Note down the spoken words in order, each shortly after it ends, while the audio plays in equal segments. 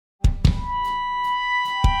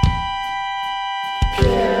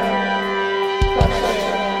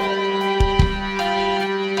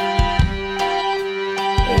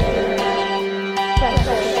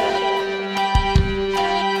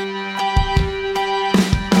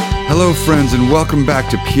Hello, friends, and welcome back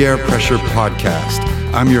to Pierre Pressure Podcast.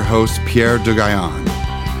 I'm your host, Pierre de Gaillan.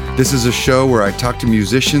 This is a show where I talk to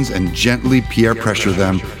musicians and gently peer pressure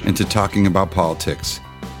them into talking about politics.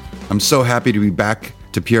 I'm so happy to be back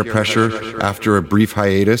to Peer Pressure after a brief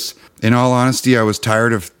hiatus. In all honesty, I was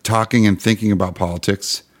tired of talking and thinking about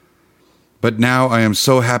politics. But now I am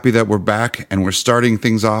so happy that we're back and we're starting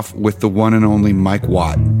things off with the one and only Mike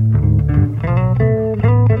Watt.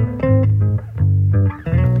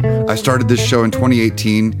 I started this show in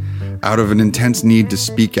 2018 out of an intense need to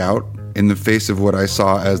speak out in the face of what I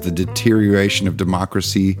saw as the deterioration of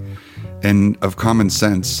democracy and of common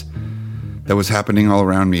sense that was happening all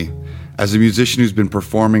around me. As a musician who's been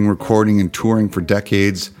performing, recording, and touring for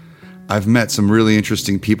decades, I've met some really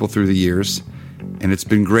interesting people through the years, and it's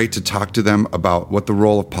been great to talk to them about what the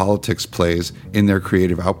role of politics plays in their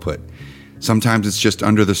creative output. Sometimes it's just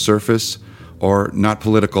under the surface or not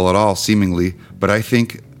political at all, seemingly, but I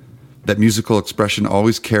think that musical expression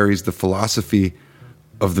always carries the philosophy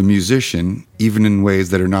of the musician, even in ways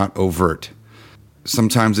that are not overt.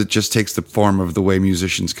 Sometimes it just takes the form of the way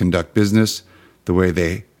musicians conduct business, the way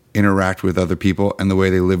they interact with other people, and the way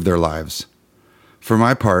they live their lives. For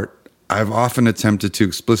my part, I've often attempted to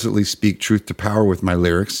explicitly speak truth to power with my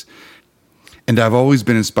lyrics, and I've always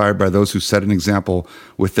been inspired by those who set an example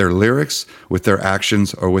with their lyrics, with their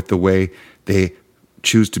actions, or with the way they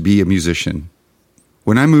choose to be a musician.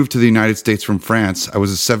 When I moved to the United States from France, I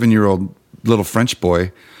was a 7-year-old little French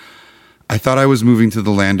boy. I thought I was moving to the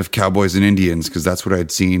land of cowboys and Indians because that's what I had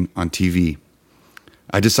seen on TV.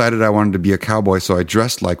 I decided I wanted to be a cowboy, so I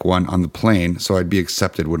dressed like one on the plane so I'd be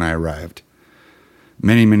accepted when I arrived.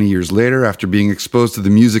 Many, many years later, after being exposed to the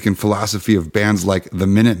music and philosophy of bands like the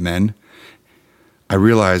Minutemen, I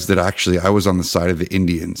realized that actually I was on the side of the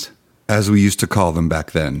Indians, as we used to call them back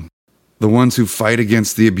then. The ones who fight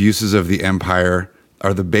against the abuses of the empire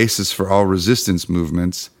are the basis for all resistance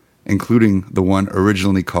movements, including the one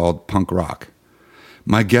originally called punk rock.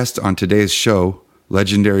 My guest on today's show,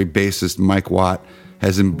 legendary bassist Mike Watt,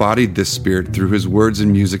 has embodied this spirit through his words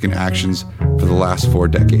and music and actions for the last 4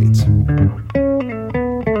 decades.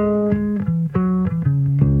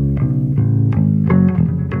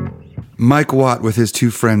 Mike Watt, with his 2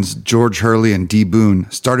 friends George Hurley and D. Boon,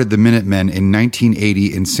 started the Minutemen in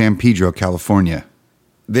 1980 in San Pedro, California.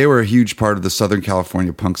 They were a huge part of the Southern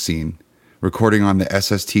California punk scene, recording on the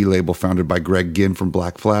SST label founded by Greg Ginn from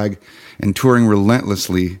Black Flag, and touring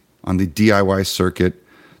relentlessly on the DIY circuit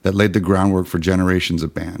that laid the groundwork for generations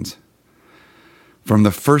of bands. From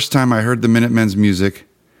the first time I heard the Minutemen's music,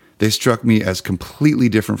 they struck me as completely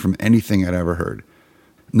different from anything I'd ever heard.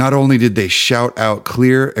 Not only did they shout out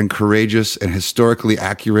clear and courageous and historically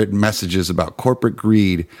accurate messages about corporate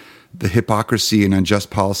greed, the hypocrisy and unjust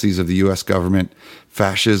policies of the U.S. government,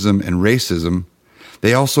 fascism, and racism,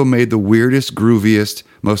 they also made the weirdest, grooviest,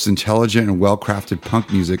 most intelligent and well-crafted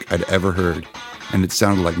punk music I'd ever heard. And it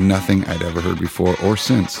sounded like nothing I'd ever heard before or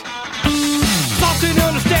since. Soft and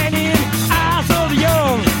understanding, eyes of the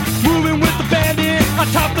young, moving with the bandit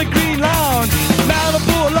atop the green lawn.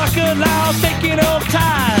 Malibu like a loud, thinking of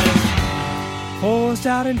time. Forced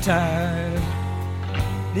out in time,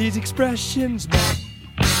 these expressions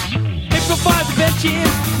provides the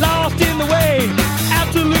benches, lost in the way,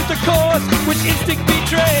 absolute the course which instinct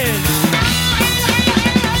betrays.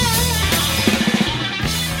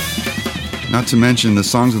 Not to mention the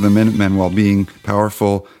songs of the Minutemen, while being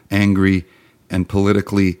powerful, angry, and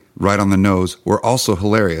politically right on the nose, were also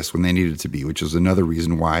hilarious when they needed to be, which is another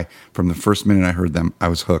reason why, from the first minute I heard them, I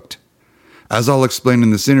was hooked. As I'll explain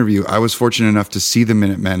in this interview, I was fortunate enough to see the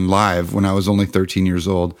Minutemen live when I was only 13 years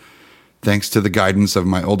old, thanks to the guidance of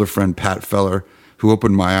my older friend Pat Feller, who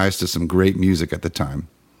opened my eyes to some great music at the time.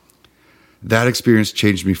 That experience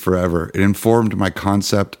changed me forever. It informed my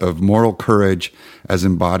concept of moral courage as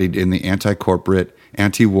embodied in the anti-corporate,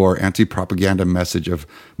 anti-war, anti-propaganda message of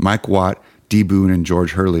Mike Watt, D. Boon, and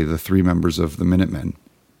George Hurley, the 3 members of the Minutemen.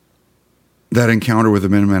 That encounter with the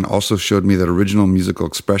Minutemen also showed me that original musical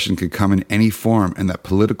expression could come in any form and that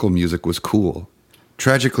political music was cool.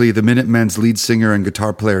 Tragically, the Minutemen's lead singer and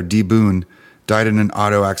guitar player D. Boon died in an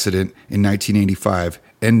auto accident in 1985,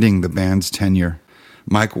 ending the band's tenure.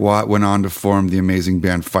 Mike Watt went on to form the amazing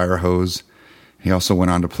band Firehose. He also went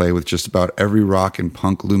on to play with just about every rock and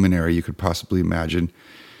punk luminary you could possibly imagine.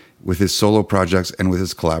 With his solo projects and with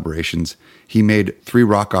his collaborations, he made 3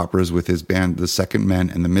 rock operas with his band The Second Men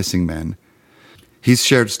and The Missing Men. He's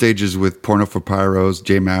shared stages with Porno for Pyros,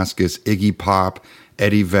 J Mascis, Iggy Pop,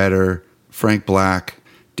 Eddie Vedder, Frank Black,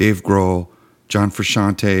 Dave Grohl, John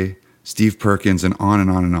Frusciante, Steve Perkins, and on and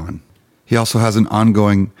on and on. He also has an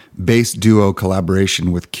ongoing bass duo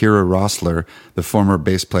collaboration with Kira Rossler, the former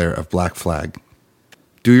bass player of Black Flag.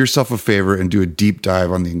 Do yourself a favor and do a deep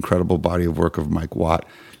dive on the incredible body of work of Mike Watt.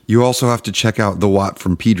 You also have to check out the Watt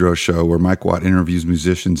from Pedro show, where Mike Watt interviews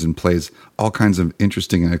musicians and plays all kinds of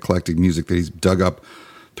interesting and eclectic music that he's dug up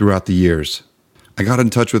throughout the years. I got in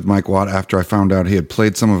touch with Mike Watt after I found out he had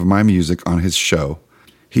played some of my music on his show.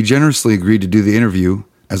 He generously agreed to do the interview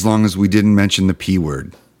as long as we didn't mention the P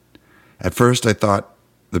word. At first, I thought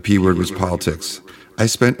the P word was politics. I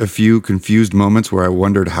spent a few confused moments where I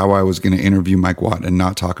wondered how I was going to interview Mike Watt and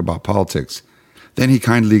not talk about politics. Then he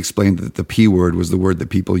kindly explained that the P word was the word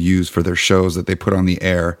that people use for their shows that they put on the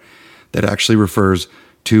air that actually refers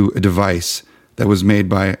to a device that was made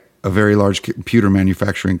by a very large computer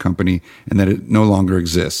manufacturing company and that it no longer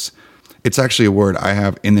exists. It's actually a word I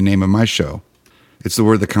have in the name of my show. It's the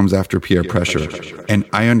word that comes after peer pressure. And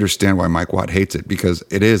I understand why Mike Watt hates it, because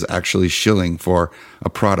it is actually shilling for a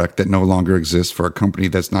product that no longer exists, for a company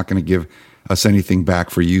that's not going to give us anything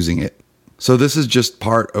back for using it. So this is just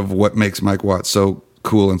part of what makes Mike Watt so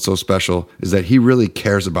cool and so special, is that he really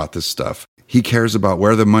cares about this stuff. He cares about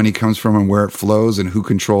where the money comes from and where it flows and who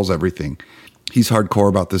controls everything. He's hardcore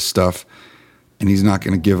about this stuff, and he's not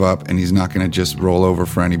going to give up, and he's not going to just roll over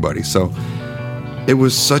for anybody. So it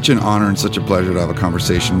was such an honor and such a pleasure to have a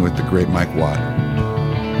conversation with the great Mike Watt. A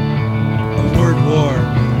word war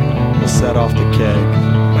will set off the keg.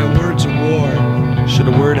 My word's a war. Should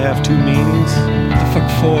a word have two meanings? The fuck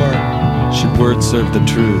for? Should words serve the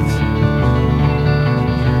truth?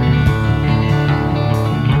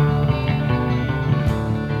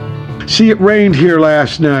 See, it rained here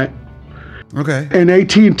last night. Okay. And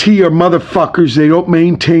AT&T are motherfuckers. They don't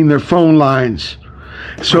maintain their phone lines.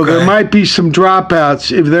 So there might be some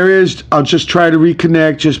dropouts. If there is, I'll just try to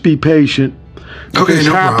reconnect. Just be patient. Okay, This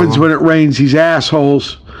no happens problem. when it rains. These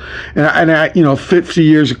assholes. And I, 50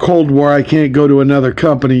 years of Cold War, I can't go to another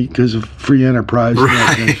company because of free enterprise. And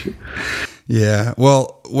that kind of shit. Yeah.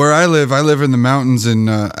 Well, where I live in the mountains in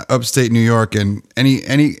upstate New York, and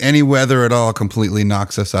any weather at all completely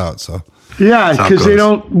knocks us out. So Yeah, because they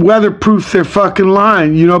don't weatherproof their fucking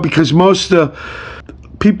line, because most of the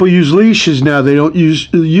people use leashes now. They don't use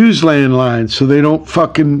landlines, so they don't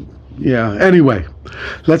fucking, Anyway,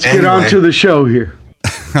 let's get on to the show here.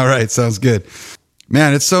 all right, sounds good.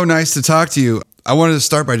 Man, it's so nice to talk to you. I wanted to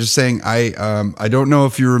start by just saying I don't know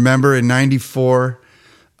if you remember, in 94,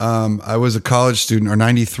 I was a college student, or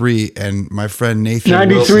 93, and my friend Nathan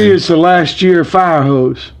 93 Wilson, is the last year of Fire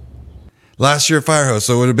Hose. last year of Firehose,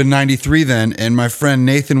 so it would have been 93 then, and my friend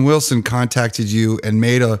Nathan Wilson contacted you and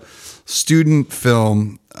made a student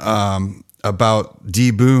film about D.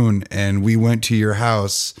 Boone, and we went to your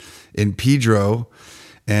house in Pedro,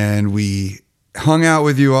 and we hung out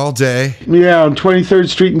with you all day. Yeah, on 23rd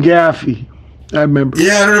Street in Gaffey. I remember.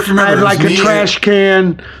 Yeah, I don't know if you remember. I had It was like a me trash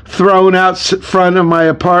can thrown out front of my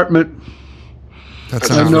apartment. That I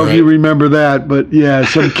sounds don't know if you remember that, but yeah,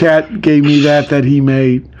 some cat gave me that he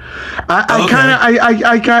made. I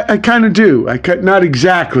kind of do. Not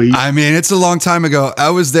exactly. I mean, it's a long time ago.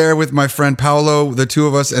 I was there with my friend Paolo, the two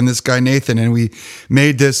of us, and this guy Nathan, and we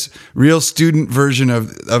made this real student version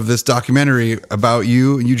of this documentary about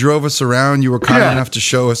you. You drove us around. You were kind enough to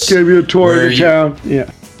show us. Gave you a tour of the town. Yeah.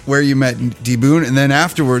 Where you met D. Boone, and then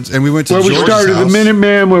afterwards, and we went to Where we George's started house. the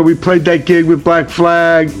Minuteman, where we played that gig with Black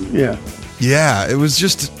Flag. Yeah. Yeah, it was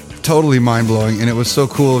just totally mind blowing, and it was so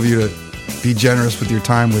cool of you to be generous with your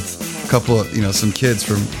time with a couple of, some kids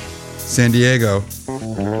from San Diego.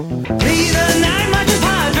 The night marches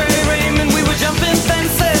Padre Raymond. We were jumping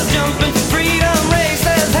fences, jumping for freedom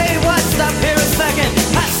races. Hey, what? Stop here a second.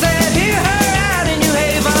 I said, hear her out in New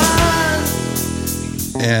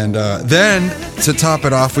Haven. And then to top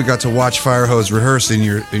it off, we got to watch Firehose rehearse in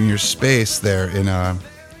your space there in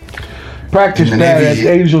Practice In the pad at Navy.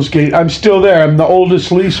 Angels Gate. I'm still there. I'm the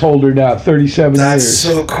oldest leaseholder now, 37 years.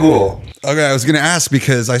 so cool. Okay, I was going to ask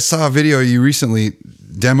because I saw a video of you recently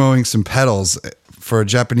demoing some pedals for a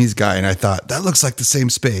Japanese guy, and I thought, that looks like the same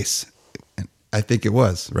space. And I think it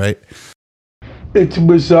was, right? It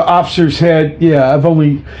was Officer's Head. Yeah,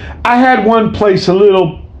 I had one place a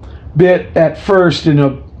little bit at first in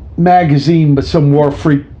a magazine, but some war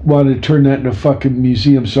freak wanted to turn that into a fucking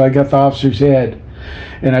museum, so I got the Officer's Head.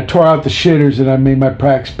 And I tore out the shitters and I made my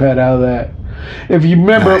practice pad out of that. If you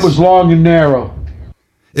remember, Nice. It was long and narrow.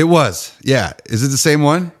 It was, yeah. Is it the same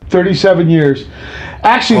one? 37 years.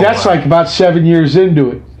 Actually, that's like about 7 years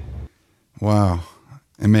into it. Wow,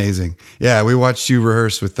 amazing. Yeah, we watched you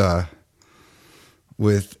rehearse with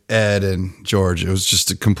Ed and George. It was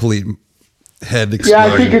just a complete head explosion.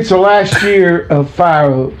 Yeah, I think it's the last year of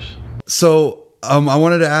Fire Hose. So I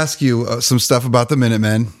wanted to ask you some stuff about the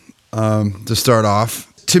Minutemen to start off.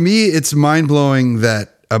 To me, it's mind-blowing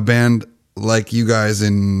that a band like you guys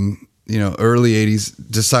in, early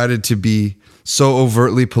 80s decided to be so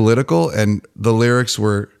overtly political, and the lyrics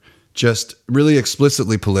were just really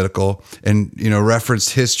explicitly political and,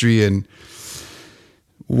 referenced history and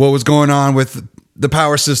what was going on with the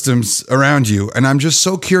power systems around you. And I'm just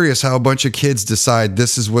so curious how a bunch of kids decide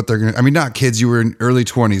this is what they're going to, I mean, not kids, you were in early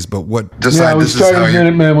 20s, but what decide we this is how started you're...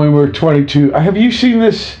 Minutemen when we were 22. Have you seen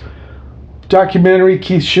this documentary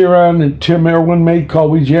Keith Sheeran and Tim Irwin made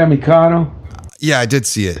called We Jamicano? Yeah, I did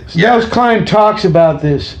see it. Nels Klein talks about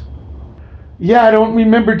this. Yeah, I don't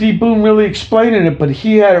remember D. Boon really explaining it, but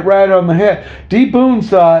he had it right on the head. D. Boon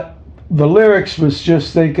thought the lyrics was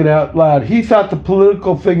just thinking out loud. He thought the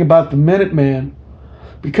political thing about the Minuteman,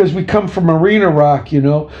 because we come from arena rock,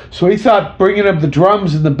 so he thought bringing up the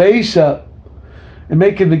drums and the bass up and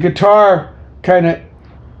making the guitar kind of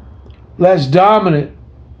less dominant,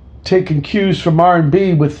 taking cues from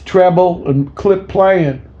R&B with treble and clip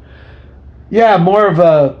playing. Yeah, more of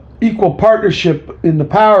a equal partnership in the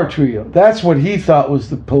power trio. That's what he thought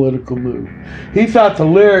was the political move. He thought the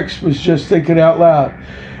lyrics was just thinking out loud.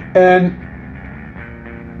 And,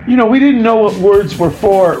 we didn't know what words were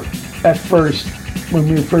for at first.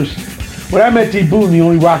 When I met D. Boon, the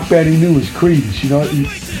only rock band he knew was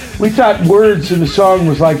Creedence, We thought words in the song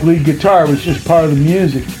was like lead guitar, it was just part of the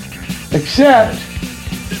music. Except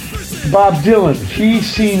Bob Dylan, he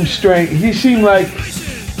seemed strange. He seemed like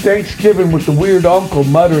Thanksgiving with the weird uncle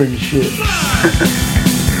muttering shit.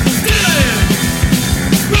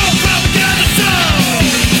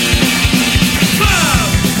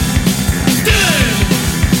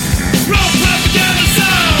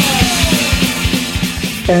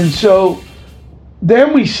 And so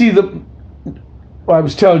then we see I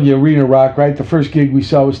was telling you, arena rock, right? The first gig we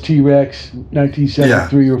saw was T-Rex,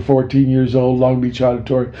 1973. We were 14 years old, Long Beach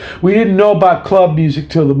Auditorium. We didn't know about club music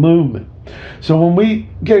till the Movement. So when we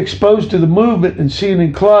get exposed to the Movement and seeing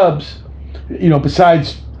in clubs,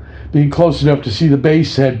 besides being close enough to see the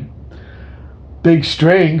bass had big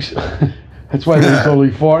strings, that's why there was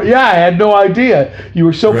only 4. Yeah, I had no idea. You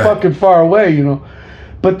were so fucking far away,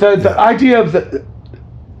 But the idea of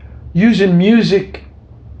using music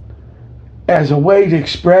as a way to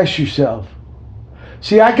express yourself.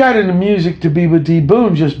 See, I got into music to be with D.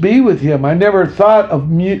 Boon, just be with him. I never thought of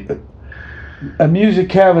music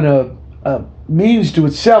having a means to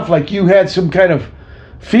itself, like you had some kind of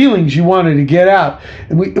feelings you wanted to get out.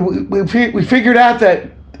 And we figured out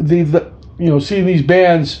that seeing these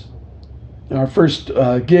bands, our first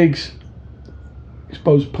gigs,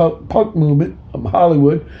 exposed punk movement from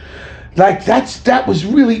Hollywood, like that was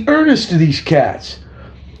really earnest to these cats.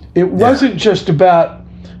 It wasn't just about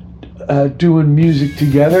doing music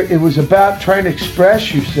together. It was about trying to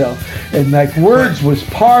express yourself, and words was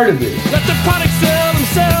part of it. Let the products sell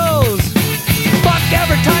themselves. Fuck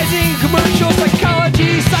advertising, commercial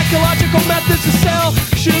psychology, psychological methods to sell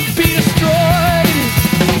should be destroyed.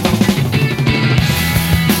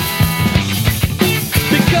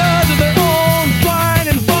 Because of their own blind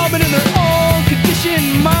involvement in their own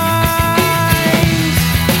conditioned minds.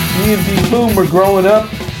 Me and D. Boon were growing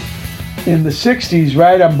up in the 60s,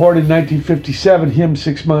 right? I'm born in 1957, him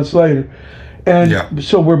 6 months later. And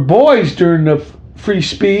so we're boys during the free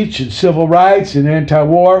speech and civil rights and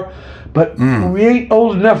anti-war, but we ain't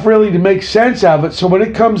old enough really to make sense of it. So when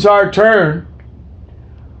it comes our turn,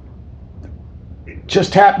 it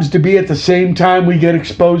just happens to be at the same time we get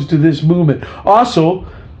exposed to this movement. Also,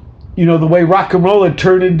 the way rock and roll had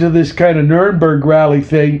turned into this kind of Nuremberg rally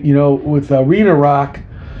thing, with arena rock,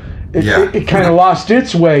 it kind of lost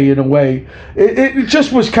its way in a way. It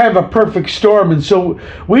just was kind of a perfect storm, and so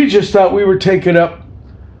we just thought we were taking up,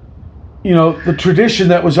 the tradition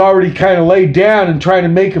that was already kind of laid down and trying to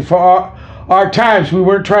make it for our times. We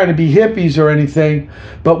weren't trying to be hippies or anything,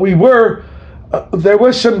 but we were. There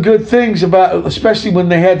was some good things about, especially when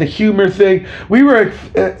they had the humor thing. We were.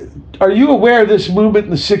 Are you aware of this movement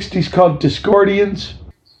in the '60s called Discordians?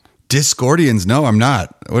 Discordians? No, I'm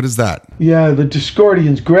not. What is that? Yeah, the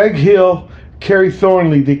Discordians. Greg Hill, Kerry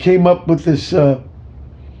Thornley, they came up with this, I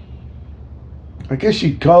guess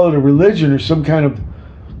you'd call it a religion or some kind of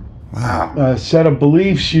set of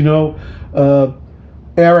beliefs,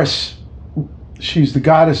 Eris, she's the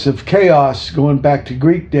goddess of chaos going back to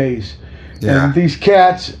Greek days. Yeah. And these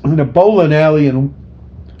cats in a bowling alley in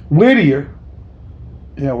Whittier,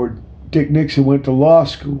 where Dick Nixon went to law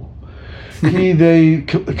school, they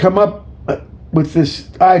come up with this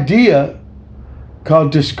idea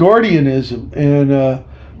called Discordianism, and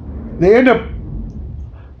they end up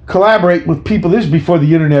collaborate with people. This is before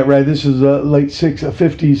the internet, right? This is late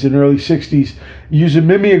 50s and early 60s, using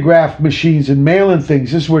mimeograph machines and mailing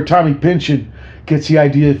things. This is where Tommy Pynchon gets the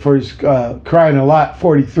idea for his Crying a Lot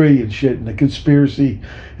 43 and shit, and the conspiracy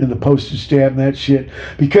and the postage stamp and that shit.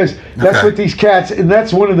 Because that's what these cats, and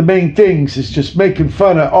that's one of the main things, is just making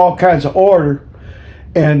fun of all kinds of order,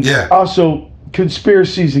 and also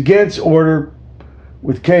conspiracies against order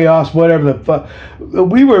with chaos, whatever the fuck.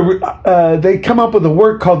 They come up with a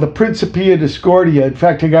work called the Principia Discordia. In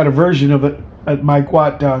fact, I got a version of it at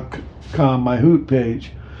MikeWatt.com, my Hoot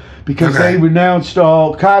page, because they renounced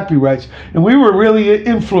all copyrights. And we were really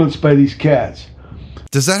influenced by these cats.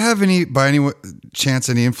 Does that have by any chance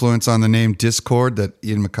any influence on the name Discord that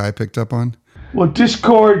Ian MacKaye picked up on? Well,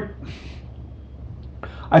 Discord,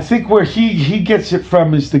 I think where he gets it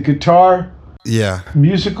from is the guitar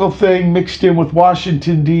musical thing mixed in with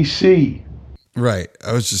Washington, D.C. Right.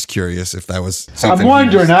 I was just curious if that was something. I'm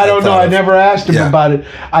wondering. I don't know. I never asked him about it.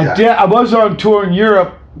 I was on tour in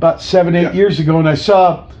Europe about 7-8 years ago, and I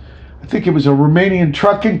saw, I think it was a Romanian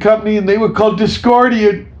trucking company, and they were called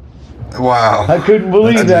Discordia. Wow. I couldn't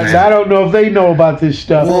believe that. And I don't know if they know about this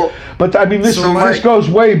stuff. Well, but I mean, this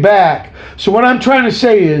goes way back. So what I'm trying to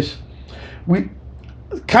say is, we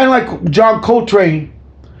kind of like John Coltrane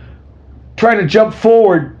trying to jump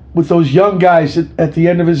forward with those young guys at the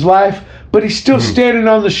end of his life, but he's still standing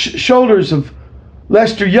on the shoulders of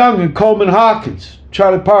Lester Young and Coleman Hawkins,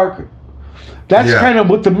 Charlie Parker. That's kind of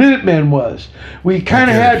what the Minutemen was. We kind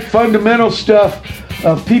of had fundamental stuff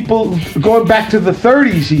of people going back to the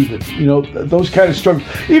 30s even, you know, those kind of struggles.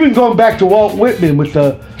 Even going back to Walt Whitman with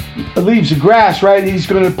the Leaves of Grass, right? He's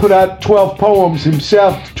going to put out 12 poems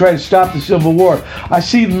himself to try to stop the Civil War. I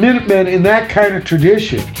see the Minutemen in that kind of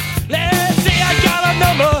tradition. Let's say I got a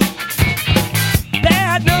number.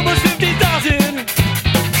 That number's 50,000.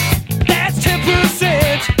 That's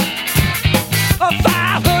 10% of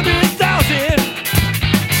 500,000.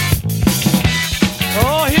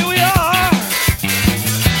 Oh, here we are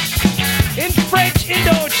in French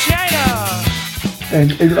Indochina.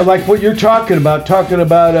 And like what you're talking about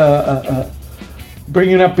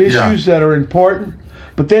bringing up issues that are important,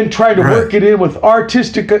 but then trying to work it in with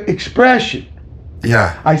artistic expression.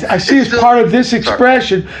 Yeah. I see it's part of this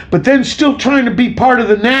expression, but then still trying to be part of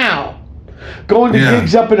the now. Going to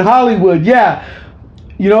gigs up in Hollywood,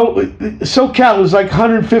 you know, SoCal is like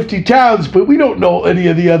 150 towns, but we don't know any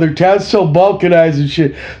of the other towns, so balkanized and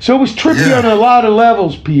shit. So it was trippy on a lot of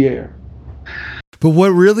levels, Pierre. But what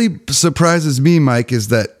really surprises me, Mike, is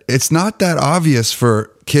that it's not that obvious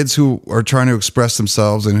for kids who are trying to express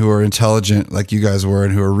themselves and who are intelligent like you guys were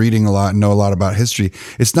and who are reading a lot and know a lot about history.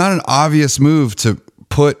 It's not an obvious move to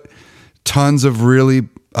put tons of really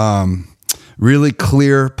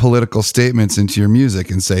clear political statements into your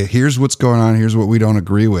music and say, here's what's going on, here's what we don't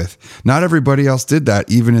agree with. Not everybody else did that,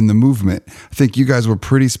 even in the movement. I think you guys were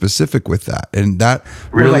pretty specific with that. And that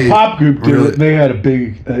really... Well, the pop group did it. They had a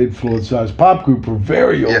big influence on us. Pop group were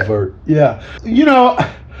very overt. Yeah. You know,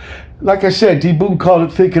 like I said, D. Boon called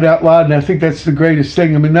it Thinking Out Loud, and I think that's the greatest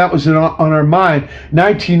thing. I mean, that was on our mind.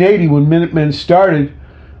 1980, when Minutemen started,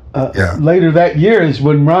 later that year is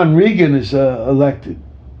when Ron Reagan is elected.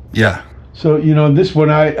 Yeah. So, you know, this one,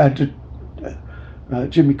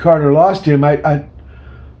 Jimmy Carter lost him.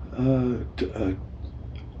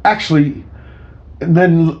 Actually, and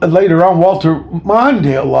then later on, Walter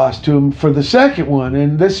Mondale lost to him for the second one.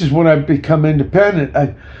 And this is when I become independent.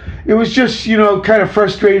 It was just, you know, kind of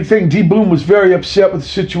frustrating thing. D. Boon was very upset with the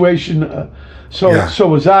situation. So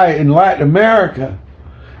was I in Latin America.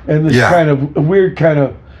 And this kind of weird kind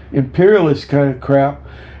of imperialist kind of crap.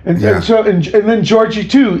 And then Georgie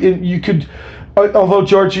too. And you could, although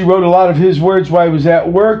Georgie wrote a lot of his words while he was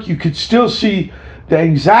at work, you could still see the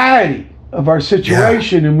anxiety of our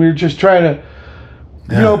situation, and we were just trying to,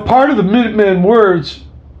 you know, part of the Minutemen words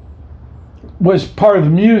was part of the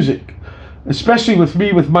music, especially with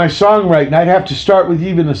me with my songwriting. I'd have to start with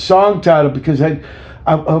even a song title because I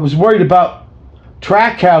was worried about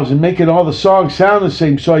track counts and making all the songs sound the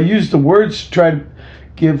same. So I used the words to try to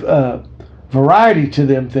give variety to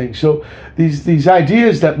them things. So these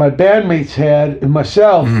ideas that my bandmates had and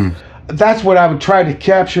myself, that's what I would try to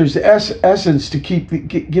capture as the essence to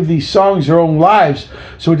give these songs their own lives,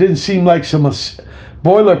 so it didn't seem like some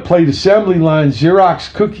boilerplate assembly line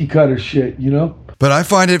Xerox cookie cutter shit, you know. But I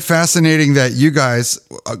find it fascinating that you guys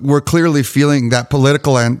were clearly feeling that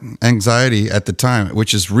political anxiety at the time,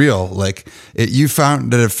 which is real. Like, you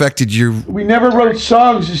found that it affected you. We never wrote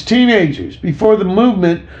songs as teenagers. Before the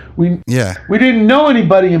movement, we didn't know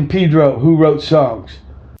anybody in Pedro who wrote songs.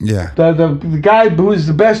 Yeah. The guy who was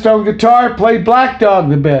the best on guitar played Black Dog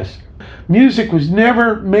the best. music was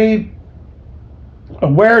never made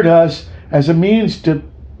aware to us as a means to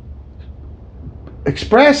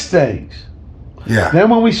express things. Yeah. Then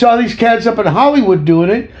when we saw these cats up in Hollywood doing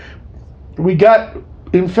it, we got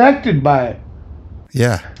infected by it.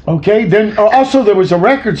 Yeah. Okay, then also there was a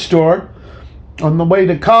record store on the way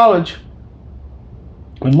to college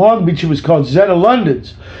in Long Beach. It was called Zeta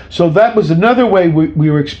London's. So that was another way we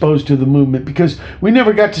were exposed to the movement, because we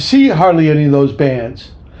never got to see hardly any of those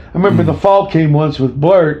bands. I remember The Fall came once with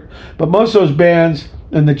Blurt, but most of those bands,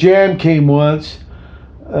 and The Jam came once,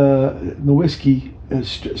 the Whiskey,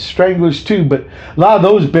 Stranglers too, but a lot of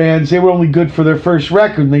those bands, they were only good for their first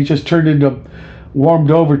record, and they just turned into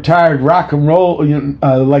warmed over, tired rock and roll,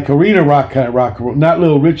 like arena rock kind of rock and roll, not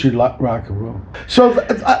Little Richard rock and roll. So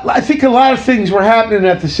I think a lot of things were happening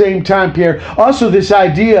at the same time, Pierre. Also, this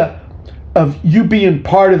idea of you being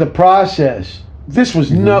part of the process. This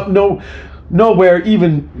was nowhere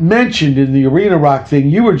even mentioned in the arena rock thing.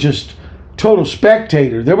 You were just total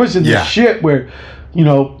spectator. There wasn't this shit where,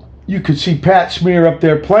 you could see Pat Smear up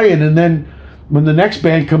there playing, and then when the next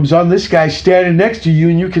band comes on, this guy's standing next to you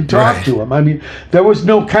and you can talk to him. I mean, there was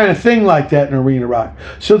no kind of thing like that in arena rock.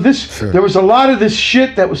 So there was a lot of this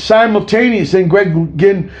shit that was simultaneous. And Greg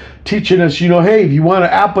Ginn teaching us, hey, if you want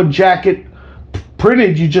an Apple jacket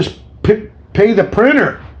printed, you just pay the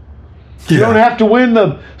printer. You don't have to win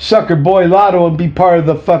the Sucker Boy Lotto and be part of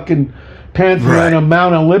the fucking Pantheon of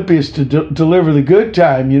Mount Olympus to deliver the good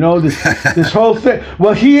time. This whole thing.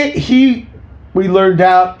 Well, we learned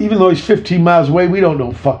out, even though he's 15 miles away, we don't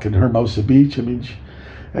know fucking Hermosa Beach. I mean,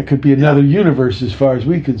 that could be another universe as far as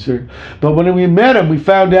we're concerned. But when we met him, we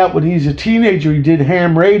found out when he's a teenager, he did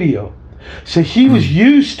ham radio. So he was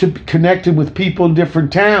used to connecting with people in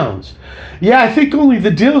different towns. Yeah, I think only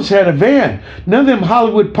the Dills had a van. None of them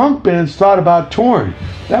Hollywood punk bands thought about touring.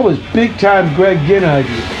 That was big time Greg Ginn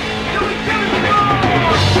idea.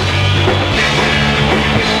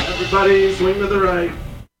 Everybody swing to the right.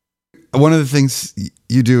 One of the things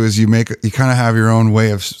you do is you kind of have your own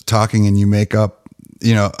way of talking, and you make up,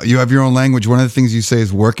 you have your own language. One of the things you say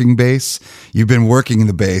is working bass. You've been working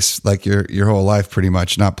the bass like your whole life, pretty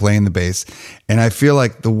much, not playing the bass. And I feel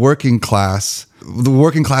like the working class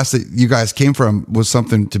that you guys came from was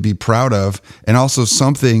something to be proud of, and also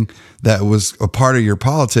something that was a part of your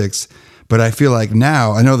politics. But I feel like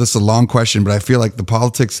now, I know this is a long question, but I feel like the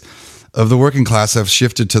politics of the working class have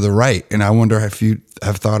shifted to the right. And I wonder if you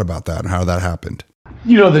have thought about that and how that happened.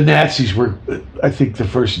 The Nazis were, I think the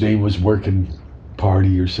first name was Working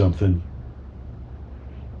Party or something.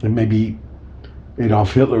 And maybe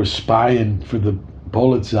Adolf Hitler was spying for the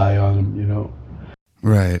Polizei on him,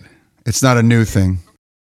 Right. It's not a new thing.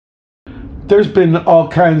 There's been all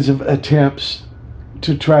kinds of attempts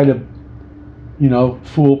to try to,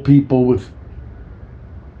 fool people with,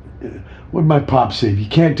 what did my pop say? If you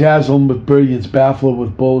can't dazzle them with brilliance, baffle them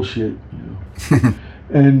with bullshit.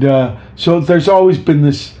 And so there's always been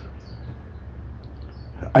this,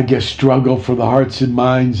 I guess, struggle for the hearts and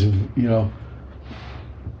minds of,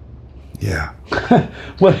 Yeah.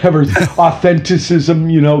 whatever,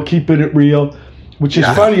 authenticism, keeping it real. Which is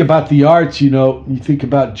funny about the arts, you think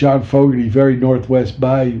about John Fogerty, very Northwest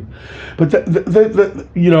Bayou. But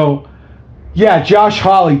Josh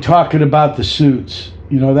Hawley talking about the Suits.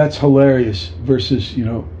 That's hilarious versus,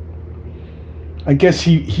 I guess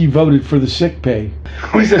he voted for the sick pay.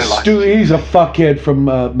 He's a fuckhead from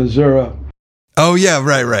Missouri. Oh yeah,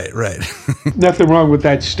 right. Nothing wrong with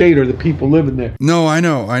that state or the people living there. No, I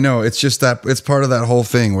know. It's just that it's part of that whole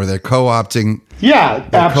thing where they're co-opting. Yeah,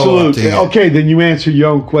 absolutely. Okay, then you answer your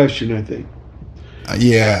own question, I think.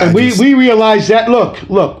 Yeah. And we realized that.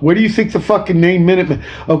 Look, where do you think the fucking name Minutemen?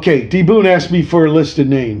 Okay, D. Boone asked me for a list of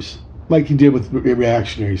names, like he did with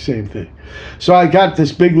Reactionary, same thing. So I got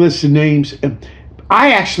this big list of names, and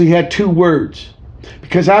I actually had 2 words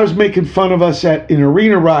because I was making fun of us in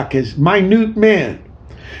arena rock as minute man.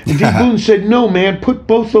 And D. Boone said, no, man, put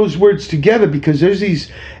both those words together because there's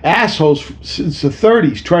these assholes since the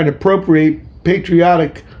 30s trying to appropriate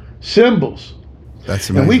patriotic symbols. That's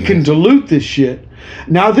amazing. And we can dilute this shit.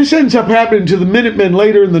 Now, this ends up happening to the Minutemen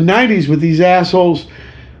later in the 90s with these assholes.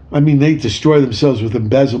 I mean, they destroy themselves with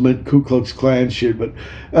embezzlement, Ku Klux Klan shit, but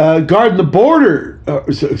guarding the border,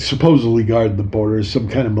 supposedly guarding the border is some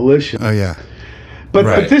kind of militia. Oh, yeah.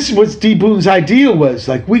 But this is what D. Boone's idea was.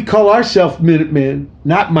 Like, we call ourselves Minutemen,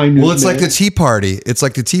 not Minutemen. Well, it's like the Tea Party. It's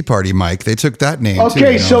like the Tea Party, Mike. They took that name,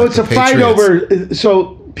 okay, too. So like it's a fight over...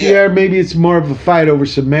 So, Pierre, maybe it's more of a fight over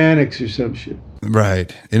semantics or some shit.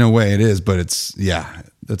 Right. In a way it is, but it's... Yeah,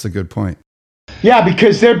 that's a good point. Yeah,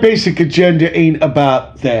 because their basic agenda ain't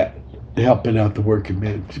about that, helping out the working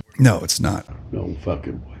man. No, it's not. No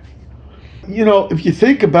fucking way. You know, if you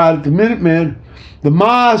think about it, the Minutemen, the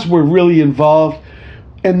Ma's were really involved,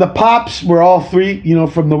 and the Pops were all three, you know,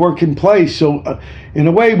 from the working place. So, in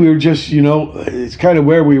a way, we were just, you know, it's kind of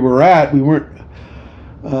where we were at. We weren't.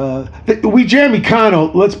 We Jam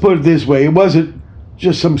Econo, let's put it this way, it wasn't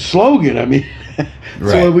just some slogan. I mean,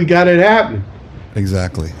 Right. so we got it happening.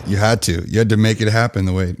 Exactly. You had to make it happen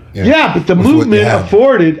the way. Yeah, but the With what you movement had.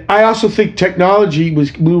 afforded. I also think technology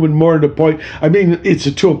was moving more to a point. I mean,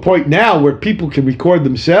 it's to a point now where people can record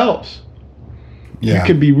themselves. Yeah. You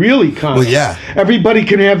can be really confident. Well, yeah. Everybody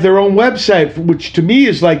can have their own website, which to me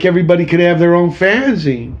is like everybody can have their own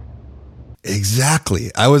fanzine.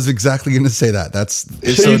 Exactly. I was exactly going to say that. So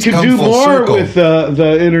you it's can come do full more circle. with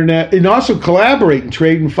the internet, and also collaborate and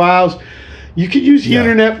trading files. You could use the Yeah.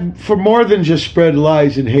 internet for more than just spread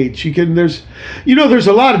lies and hates. You can there's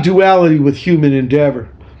a lot of duality with human endeavor.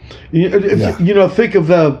 Yeah. Think of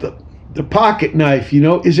the pocket knife. You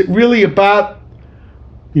know, is it really about,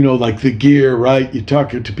 like the gear, right? You're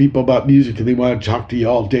talking to people about music and they want to talk to you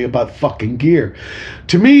all day about fucking gear.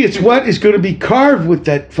 To me, it's what is going to be carved with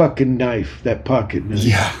that fucking knife, that pocket knife.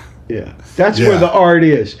 Yeah. Yeah, that's Yeah. where the art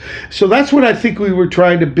is. So that's what I think we were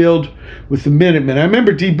trying to build with the Minutemen. I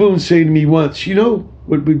remember D. Boone saying to me once, what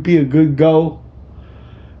would be a good go?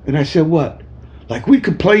 And I said, what? Like, we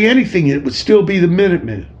could play anything and it would still be the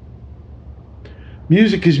Minutemen.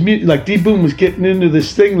 Music is music. Like, D. Boone was getting into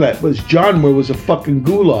this thing that was genre was a fucking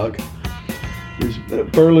gulag. There's a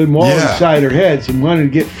Berlin Wall Yeah. inside our heads and wanted to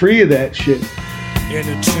get free of that shit. In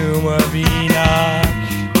the tomb of Enoch,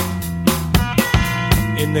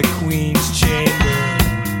 in the Queen's chamber,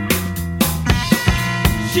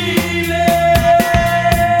 she lay,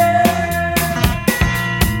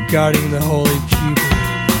 guarding the holy Cupid.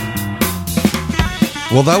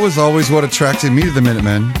 Well, that was always what attracted me to the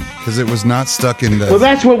Minutemen, because it was not stuck in the. Well,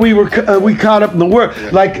 that's what we caught up in the work.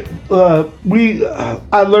 Like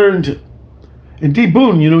I learned, and D.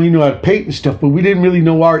 Boone, he knew how to paint and stuff, but we didn't really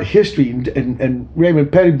know art history. And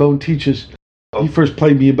Raymond Pettibone teaches. He first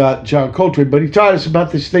played me about John Coltrane, but he taught us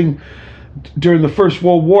about this thing during the First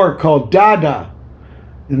World War called Dada,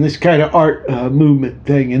 and this kind of art movement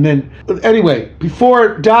thing. And then, anyway,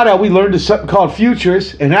 before Dada, we learned something called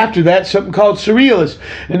Futurist, and after that, something called Surrealist.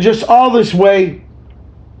 And just all this way,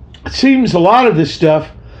 it seems a lot of this stuff,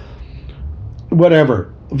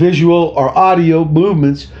 whatever, visual or audio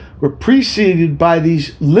movements, were preceded by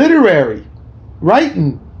these literary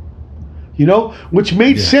writing, which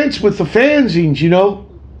made sense with the fanzines,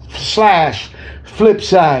 Slash, Flip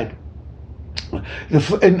Side.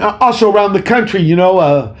 And also around the country,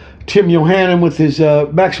 Tim Yohannan with his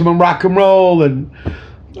Maximum Rock and Roll, and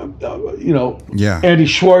Yeah. Andy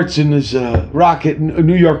Schwartz and his Rocket,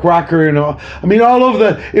 New York Rocker, and all. I mean, all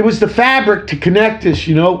over it was the fabric to connect us,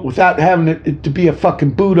 without having it to be a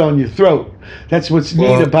fucking boot on your throat. That's what's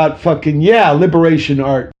neat about fucking liberation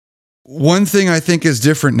art. One thing I think is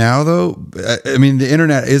different now, though. I mean, the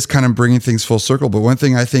internet is kind of bringing things full circle, but one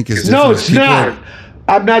thing I think is different. No, is it's people not. are-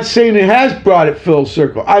 I'm not saying it has brought it full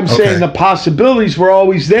circle. I'm saying the possibilities were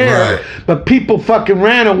always there, Right. but people fucking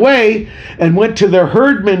ran away and went to their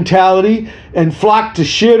herd mentality and flocked to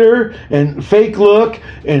shitter and fake look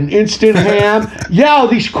and instant ham. All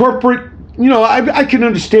these corporate, I can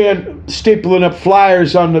understand stapling up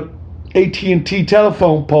flyers on the AT&T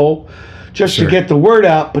telephone pole just Sure. to get the word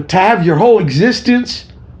out, but to have your whole existence,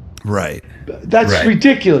 Right. that's Right.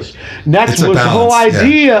 ridiculous. And that's It's a what the whole balance, yeah.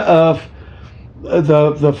 idea of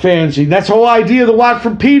the fanzine. That's the whole idea of the Watt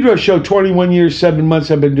from Pedro show. 21 years, 7 months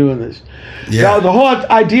I've been doing this. Yeah. Now, the whole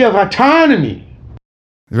idea of autonomy.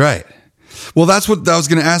 Right. Well, that's what I was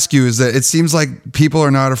going to ask you, is that it seems like people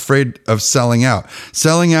are not afraid of selling out.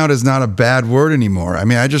 Selling out is not a bad word anymore. I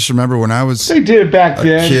mean, I just remember when I was They did it back a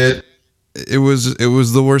then. kid, it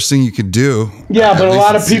was the worst thing you could do. Yeah, At but a least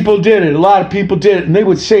lot of it's- people did it. A lot of people did it. And they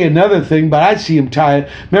would say another thing, but I'd see them tie it.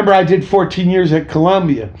 Remember, I did 14 years at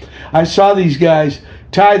Columbia. I saw these guys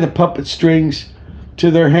tie the puppet strings to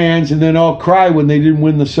their hands and then all cry when they didn't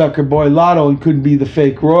win the Sucker Boy Lotto and couldn't be the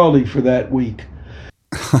fake royalty for that week.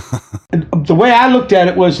 And the way I looked at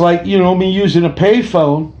it was like, me using a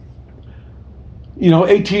payphone.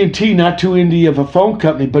 AT&T, not too indie of a phone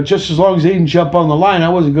company, but just as long as they didn't jump on the line, I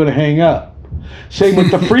wasn't going to hang up. Same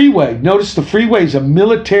with the freeway. Notice the freeway is a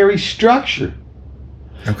military structure.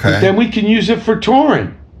 Okay. Then we can use it for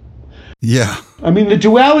touring. Yeah. I mean, the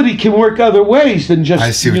duality can work other ways than I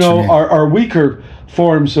just, see what you mean. our weaker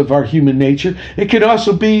forms of our human nature. It could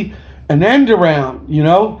also be an end around,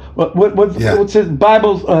 Yeah. what's it,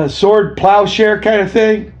 Bible, sword, plowshare kind of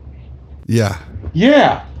thing? Yeah.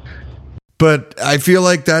 Yeah. But I feel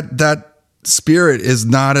like that spirit is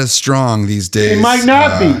not as strong these days. It might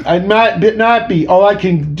not be. It might not be. All I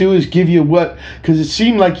can do is give you because it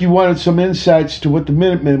seemed like you wanted some insights to what the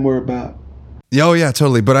Minutemen were about. Oh yeah,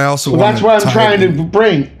 totally. But I also that's what I'm trying to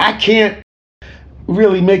bring. I can't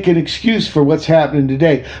really make an excuse for what's happening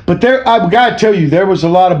today. But I've got to tell you, there was a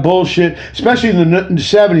lot of bullshit, especially in the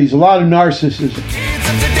 70s, a lot of narcissism. Kids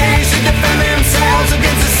of today should defend themselves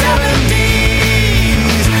against the 70s.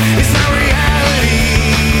 It's not reality,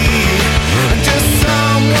 just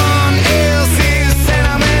someone else's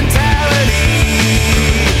sentimentality.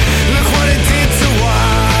 Look what it did to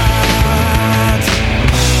what?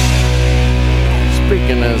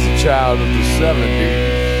 Speaking as a child of the 70s.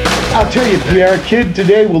 I'll tell you, Pierre, a kid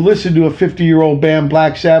today will listen to a 50-year-old band,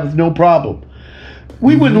 Black Sabbath, no problem.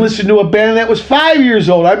 We wouldn't listen to a band that was 5 years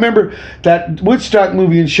old. I remember that Woodstock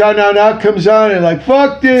movie, and Shout Out Now comes on, and like,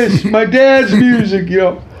 fuck this, my dad's music, you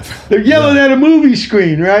know. They're yelling at a movie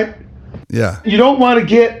screen, right? Yeah. You don't want to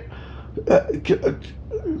get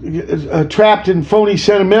trapped in phony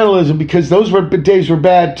sentimentalism, because those days were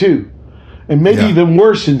bad too. And maybe even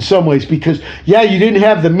worse in some ways, because, you didn't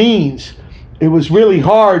have the means. It was really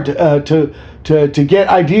hard to get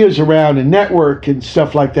ideas around and network and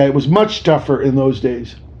stuff like that. It was much tougher in those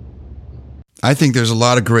days. I think there's a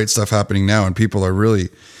lot of great stuff happening now, and people are really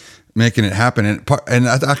making it happen. And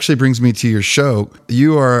that actually brings me to your show.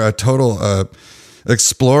 You are a total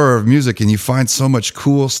explorer of music, and you find so much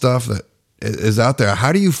cool stuff that is out there.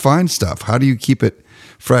 How do you find stuff? How do you keep it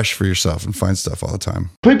fresh for yourself and find stuff all the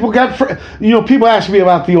time? People ask me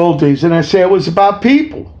about the old days, and I say it was about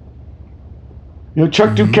people.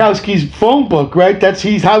 Chuck Dukowski's phone book, right?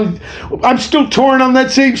 I'm still touring on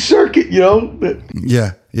that same circuit,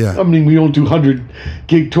 Yeah. I mean, we don't do 100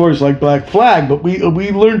 gig tours like Black Flag, but we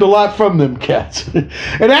learned a lot from them cats. And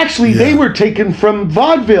actually, they were taken from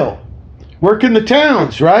vaudeville, working the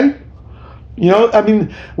towns, right? I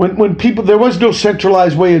mean, when people, there was no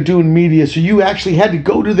centralized way of doing media, so you actually had to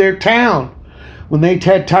go to their town when they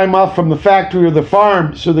had time off from the factory or the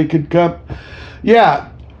farm so they could come. Yeah.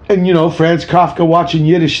 And, Franz Kafka watching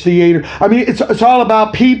Yiddish theater. I mean, it's all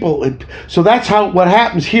about people. And so that's what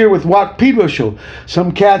happens here with Watt Pedro Show.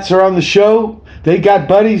 Some cats are on the show. They got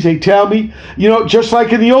buddies. They tell me, just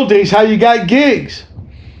like in the old days, how you got gigs.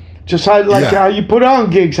 Just how you put on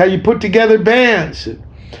gigs, how you put together bands.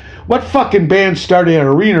 What fucking band started at an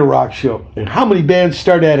arena rock show? And how many bands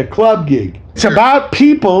started at a club gig? It's about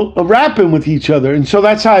people rapping with each other. And so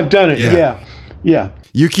that's how I've done it. Yeah.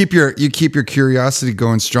 You keep your curiosity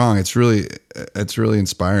going strong. It's really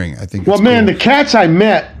inspiring. I think. Well, man, the cats I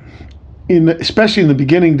met especially in the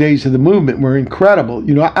beginning days of the movement were incredible.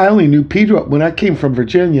 I only knew Pedro when I came from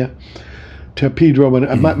Virginia to Pedro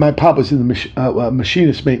when my pop was in the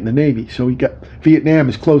machinist mate in the Navy. So Vietnam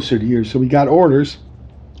is closer to here. So we got orders,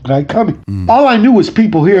 and I'd come. All I knew was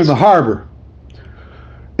people here in the harbor.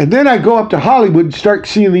 And then I go up to Hollywood and start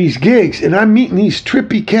seeing these gigs, and I'm meeting these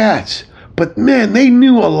trippy cats. But man, they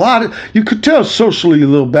knew a lot you could tell socially a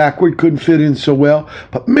little backward, couldn't fit in so well.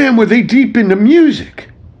 But man, were they deep into music.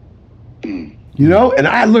 And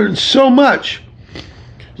I learned so much.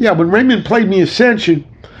 Yeah, when Raymond played me Ascension,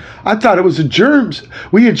 I thought it was the Germs.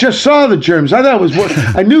 We had just saw the Germs. I thought it was what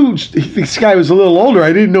I knew this guy was a little older.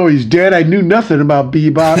 I didn't know he's dead. I knew nothing about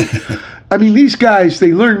bebop. I mean, these guys,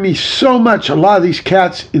 they learned me so much, a lot of these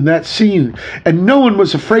cats in that scene. And no one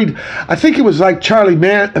was afraid. I think it was like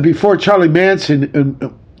before Charlie Manson, and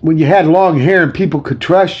when you had long hair and people could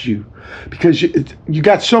trust you. Because you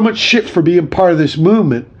got so much shit for being part of this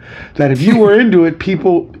movement that if you were into it,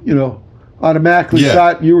 people, automatically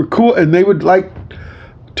thought you were cool. And they would,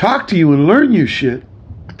 talk to you and learn you shit.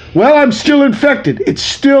 Well, I'm still infected. It's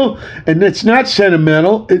still, and it's not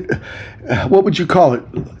sentimental. What would you call it?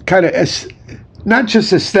 Kind of, not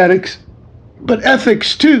just aesthetics, but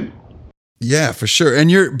ethics too. Yeah, for sure. And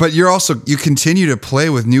you continue to play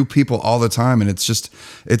with new people all the time. And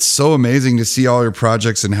it's so amazing to see all your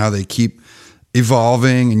projects and how they keep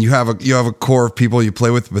evolving. And you have a core of people you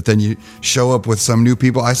play with, but then you show up with some new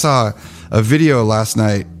people. I saw a video last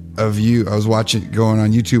night of you. I was watching going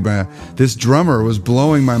on YouTube. This drummer was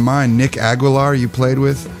blowing my mind. Nick Aguilar, you played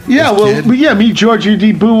with? Yeah, me, Georgie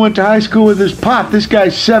D. Boone, went to high school with his pop. This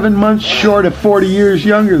guy's 7 months short of 40 years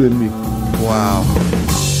younger than me. Wow.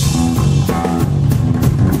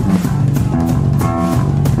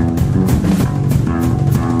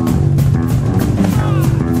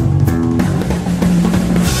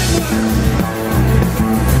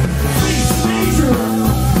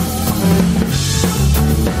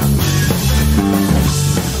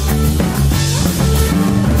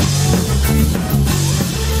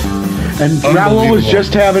 And Raul was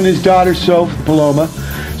just having his daughter, Paloma.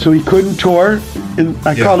 so he couldn't tour. And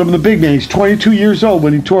I called him the big man. He's 22 years old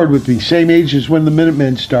when he toured with me, same age as when the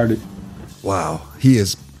Minutemen started. Wow, he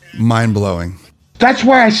is mind-blowing. That's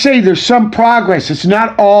why I say there's some progress. It's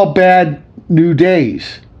not all bad new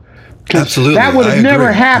days. 'Cause Absolutely, that would I have never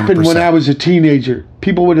agree, happened when 100%. I was a teenager.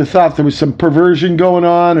 People would have thought there was some perversion going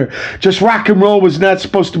on, or just rock and roll was not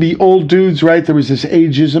supposed to be old dudes, right? There was this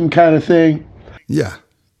ageism kind of thing. Yeah,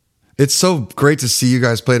 it's so great to see you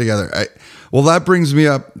guys play together. Well, that brings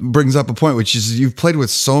up a point, which is you've played with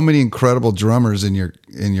so many incredible drummers in your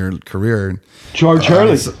career. George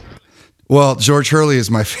Hurley. Well, George Hurley is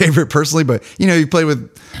my favorite personally, but you played with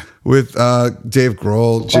Dave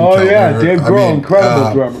Grohl, Jim Keltner. Dave Grohl,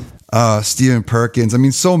 incredible drummer. Stephen Perkins. I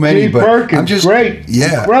mean, so many. Steve but Perkins, I'm just great,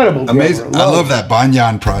 amazing. incredible drummer. I love that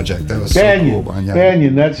Banyan project. That was Banyan, so cool.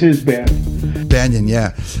 Banyan, that's his band. Banyan,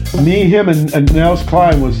 yeah. Me, him, and Nels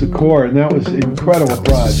Klein was the core, and that was an incredible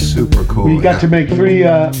project. Super cool. We got to make 3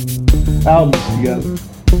 albums together.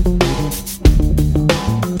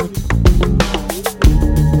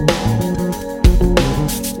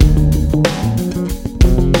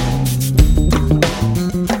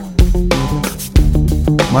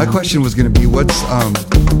 My question was going to be, what's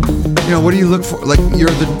what do you look for? Like, you're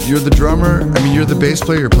the drummer. I mean, you're the bass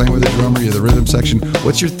player. You're playing with a drummer. You're the rhythm section.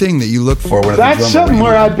 What's your thing that you look for? That's something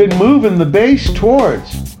where I've been moving the bass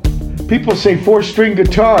towards. People say 4-string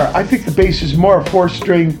guitar. I think the bass is more a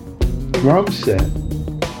 4-string drum set.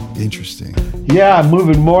 Interesting. Yeah, I'm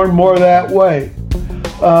moving more and more that way.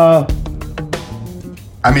 I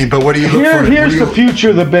mean, but what do you look for? Here's the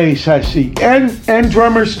future of the bass I see, and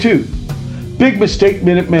drummers too. Big mistake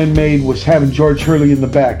Minutemen made was having George Hurley in the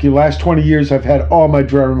back. The last 20 years, I've had all my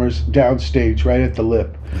drummers downstage, right at the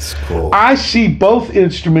lip. That's cool. I see both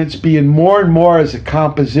instruments being more and more as a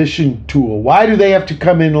composition tool. Why do they have to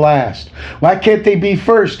come in last? Why can't they be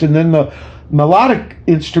first? And then the melodic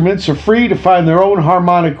instruments are free to find their own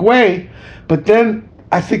harmonic way, but then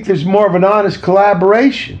I think there's more of an honest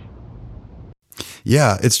collaboration.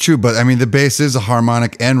 Yeah, it's true, but I mean, the bass is a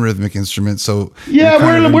harmonic and rhythmic instrument, so yeah,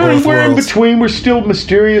 you're we're in between. We're still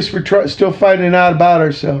mysterious. We're still finding out about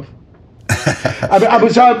ourselves. I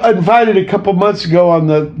was invited a couple months ago on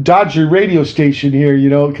the Dodger radio station here,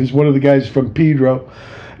 because one of the guys from Pedro,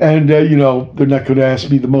 and they're not going to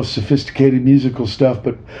ask me the most sophisticated musical stuff,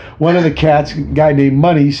 but one of the cats, a guy named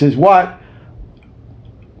Money, says, "What?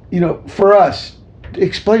 For us,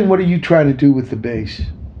 explain what are you trying to do with the bass?"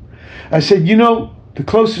 I said, the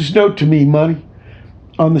closest note to me, Money,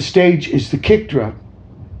 on the stage is the kick drum.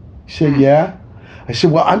 He said, yeah. I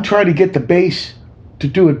said, well, I'm trying to get the bass to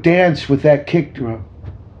do a dance with that kick drum.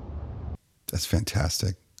 That's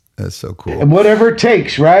fantastic. That's so cool. And whatever it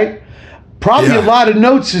takes, right? Probably a lot of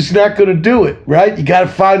notes is not going to do it, right? You got to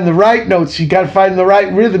find the right notes. You got to find the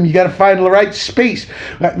right rhythm. You got to find the right space.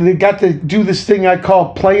 They got to do this thing I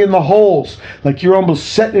call playing the holes. Like you're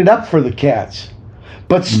almost setting it up for the cats,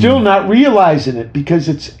 but still not realizing it because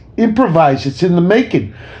it's improvised. It's in the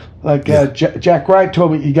making. Like Jack Wright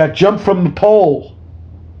told me, you got to jump from the pole.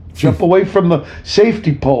 Jump away from the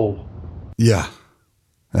safety pole. Yeah.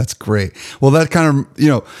 That's great. Well, that kind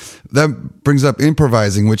of, that brings up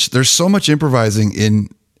improvising, which there's so much improvising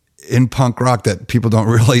in punk rock that people don't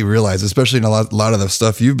really realize, especially in a lot of the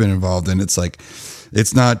stuff you've been involved in. It's like,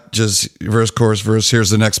 it's not just verse, chorus, verse,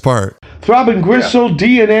 here's the next part. Throbbing Gristle,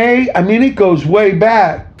 DNA, I mean, it goes way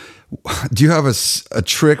back. Do you have a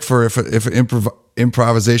trick for if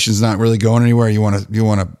improvisation is not really going anywhere, you want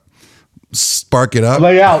to spark it up?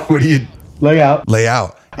 Lay out. What do you lay out? Lay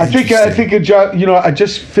out. I think I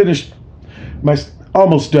just finished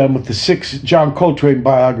almost done with the 6th John Coltrane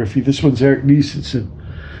biography. This one's Eric Nielsen.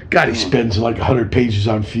 God, he spends like 100 pages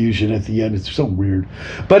on fusion at the end. It's so weird.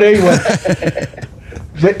 But anyway,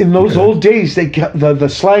 in those old days, the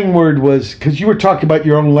slang word was, because you were talking about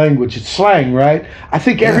your own language. It's slang, right? I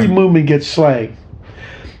think every movement gets slang.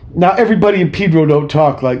 Now, everybody in Pedro don't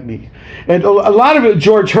talk like me. And a lot of it,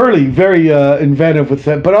 George Hurley, very inventive with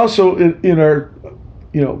that, but also in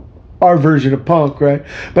our version of punk, right?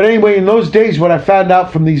 But anyway, in those days, what I found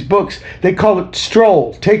out from these books, they call it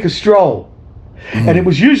stroll, take a stroll. Mm-hmm. And it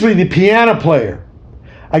was usually the piano player.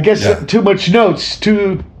 I guess too much notes,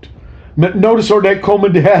 notice Ornette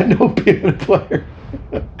Coleman had no piano player.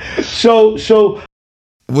 So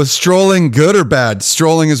was strolling good or bad?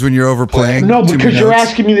 Strolling is when you're overplaying. No, because you're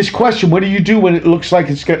asking me this question. What do you do when it looks like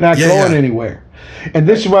it's not going anywhere? And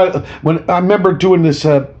this is why, when I remember doing this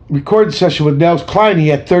recording session with Nels Klein, he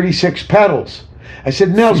had 36 pedals. I said,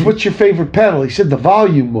 Nels, what's your favorite pedal? He said, the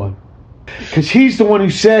volume one. Because he's the one who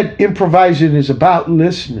said improvising is about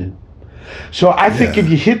listening. So I think if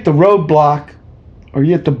you hit the roadblock Are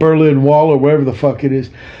you at the Berlin Wall or wherever the fuck it is?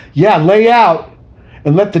 Yeah, lay out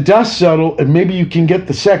and let the dust settle, and maybe you can get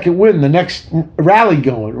the second win, the next rally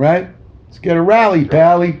going, right? Let's get a rally,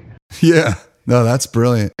 Pally. Yeah. No, that's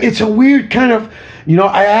brilliant. It's a weird kind of,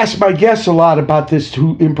 I ask my guests a lot about this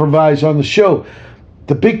who improvise on the show.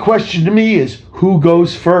 The big question to me is, who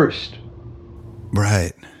goes first?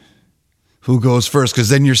 Right. Who goes first? Because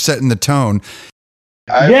then you're setting the tone.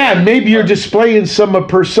 Yeah, maybe you're displaying some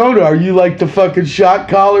persona. Are you like the fucking shot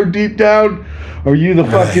caller deep down? Are you the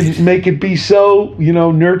fucking make it be so,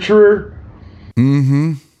 nurturer?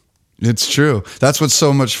 Mm-hmm. It's true. That's what's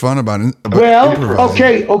so much fun about it. Well,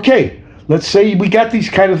 okay. Let's say we got these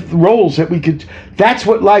kind of roles that we could. That's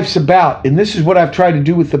what life's about. And this is what I've tried to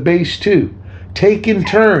do with the bass too. Taking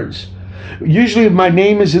turns. Usually if my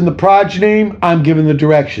name is in the proj name, I'm given the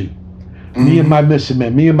direction. Me and my missing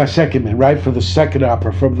man, me and my second man, right? For the second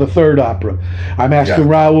opera, from the third opera. I'm asking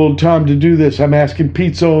Raoul and Tom to do this. I'm asking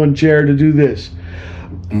Pizzo and Jared to do this.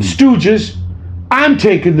 Stooges, I'm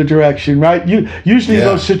taking the direction, right? Usually in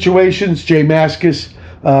those situations, Jay Mascis,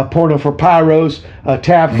 Porno for Pyros,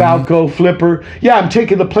 Tab Falco, Flipper. Yeah, I'm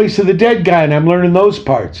taking the place of the dead guy and I'm learning those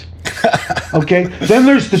parts. Okay, then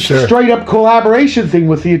there's the straight up collaboration thing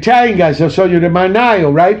with the Italian guys. I'll show you the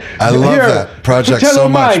Manaio, right? I love that project so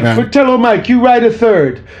much, man. Fratello Mike, you write a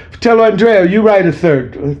third. Fratello Andrea, you write a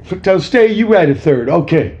third. Fratello Stay, you write a third.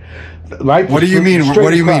 Okay, right? What do you mean?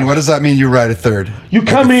 What do you mean? What does that mean? You write a third? You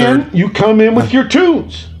come in with your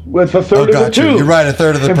tunes. With a third of the tunes. You write a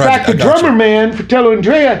third of the project. In fact, the drummer man, Fratello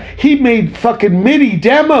Andrea, he made fucking MIDI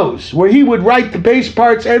demos where he would write the bass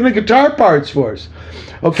parts and the guitar parts for us.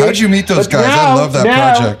 Okay. How'd you meet those guys? I love that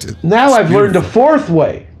project. Now I've learned a fourth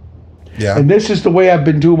way. Yeah. And this is the way I've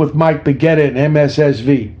been doing with Mike Baguetta and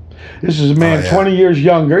MSSV. This is a man 20 years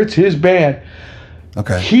younger. It's his band.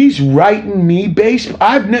 Okay. He's writing me bass.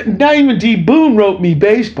 Not even D. Boone wrote me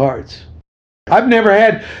bass parts. I've never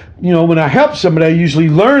had, when I help somebody, I usually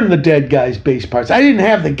learn the dead guy's bass parts. I didn't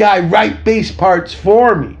have the guy write bass parts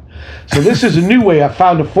for me. So this is a new way. I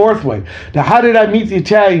found a fourth way. Now, how did I meet the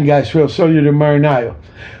Italian guys for Il Sogno di Marinaio?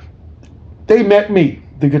 They met me.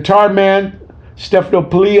 The guitar man, Stefano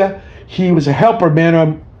Paglia, he was a helper man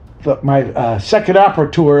on my second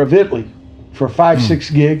opera tour of Italy for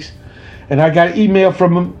 5-6 gigs. And I got an email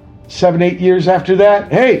from him 7-8 years after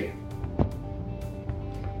that. Hey,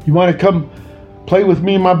 you want to come play with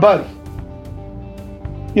me and my buddy?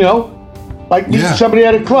 Like meeting somebody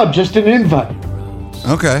at a club, just an invite.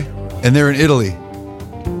 Okay. And they're in Italy.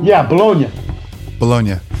 Yeah, Bologna.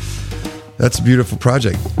 That's a beautiful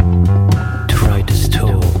project. To ride this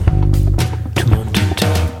toll to mountain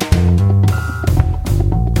top.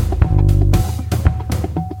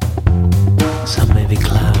 Some heavy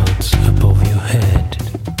clouds above your head.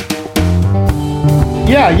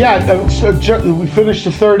 We finished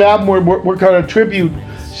the third album. We're working on a tribute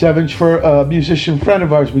 7-inch for a musician friend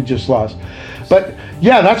of ours we just lost. But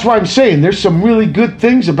yeah, that's why I'm saying there's some really good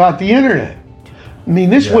things about the internet. I mean,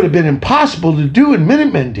 this would have been impossible to do in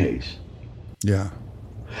Minutemen days. Yeah.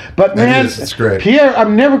 But man, it's great. Pierre,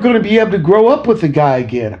 I'm never going to be able to grow up with the guy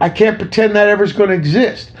again. I can't pretend that ever's going to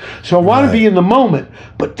exist. So I want to be in the moment.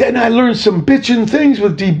 But then I learned some bitchin' things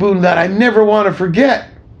with D. Boone that I never want to forget.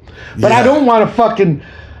 But I don't want to fucking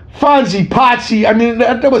Fonzie, Potsy. I mean,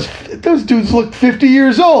 those dudes look 50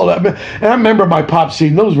 years old. And I remember my pop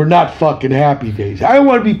scene. Those were not fucking happy days. I don't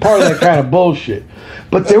want to be part of that kind of bullshit.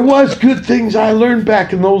 But there was good things I learned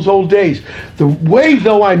back in those old days. The way,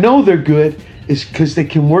 though, I know they're good is because they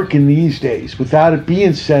can work in these days without it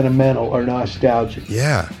being sentimental or nostalgic.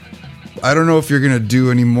 Yeah. I don't know if you're going to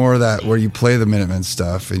do any more of that where you play the Minutemen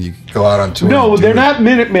stuff and you go out on tour. No, they're not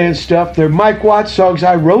Minuteman stuff. They're Mike Watts songs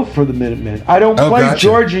I wrote for the Minutemen. I don't play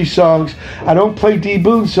Georgie songs. I don't play D.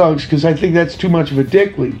 Boone songs because I think that's too much of a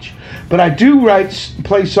dick leech. But I do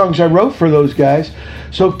play songs I wrote for those guys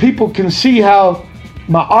so people can see how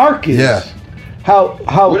my arc is. Yeah. How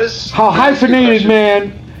hyphenated,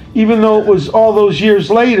 man, even though it was all those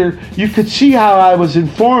years later, you could see how I was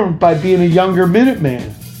informed by being a younger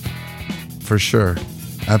Minuteman. For sure.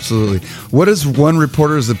 Absolutely. What does One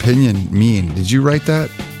Reporter's Opinion mean? Did you write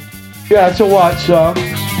that? Yeah, it's a Watts song.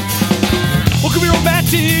 What could be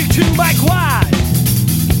romantic to Mike White?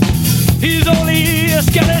 He's only a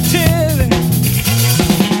skeleton.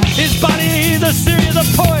 His body, the series of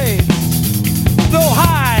points. No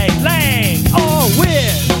high, lang, or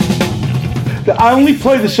with. I only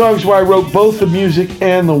play the songs where I wrote both the music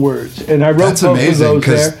and the words. And I wrote both of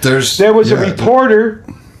those there. There was a reporter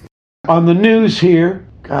on the news here.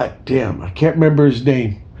 God damn, I can't remember his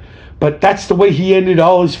name. But that's the way he ended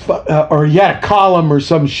all his... or he had a column or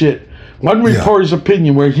some shit. One reporter's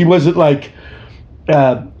opinion where he wasn't like...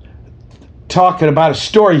 talking about a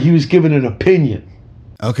story, he was giving an opinion.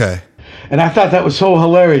 Okay. And I thought that was so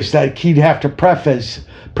hilarious that he'd have to preface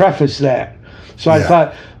that. So I Yeah.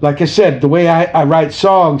 thought, like I said, the way I write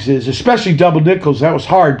songs is, especially Double Nickels, that was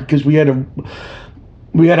hard because we had an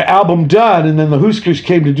album done, and then the Huskers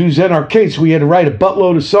came to do Zen Arcade, so we had to write a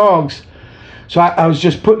buttload of songs. So I was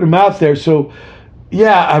just putting them out there. So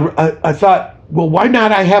yeah, I thought, well, why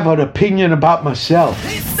not I have an opinion about myself?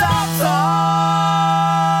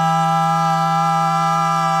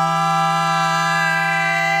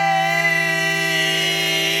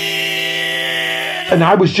 And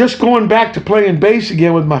I was just going back to playing bass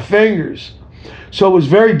again with my fingers. So it was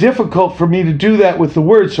very difficult for me to do that with the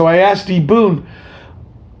words. So I asked E. Boone,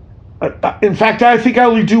 in fact, I think I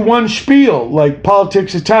only do one spiel, like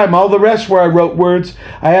Politics of Time. All the rest where I wrote words,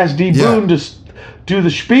 I asked D. Boone to do the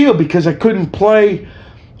spiel because I couldn't play.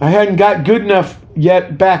 I hadn't got good enough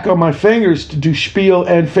yet back on my fingers to do spiel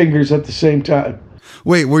and fingers at the same time.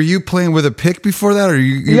 Wait, were you playing with a pick before that, or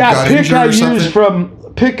you Yeah, got pick injured I or something?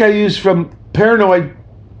 used from Paranoid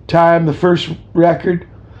Time, the first record,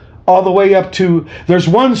 all the way up to, there's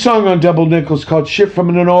one song on Double Nickels called Shit from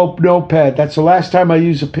an Old Notepad. That's the last time I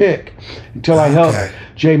use a pick until I helped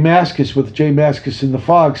Jay Mascis with Jay Mascis in the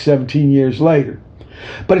Fog 17 years later.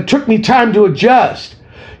 But it took me time to adjust.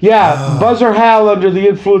 Yeah, Buzzer Hal Under the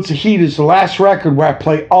Influence of Heat is the last record where I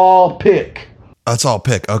play all pick. That's all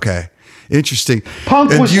pick. Okay. Interesting.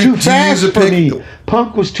 Punk And was do you too use fast a for pick? me.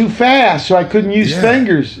 Punk was too fast, so I couldn't use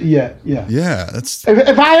fingers yet. Yeah. Yeah, that's.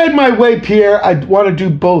 If I had my way, Pierre, I'd want to do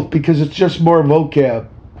both because it's just more vocab.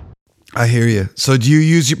 I hear you. So do you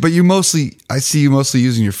use? But you mostly. I see you mostly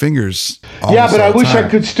using your fingers. Yeah, but I all the wish I time.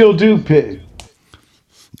 could still do pick.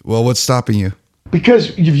 Well, what's stopping you? Because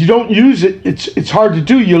if you don't use it, it's hard to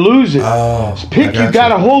do. You lose it. Pick, you got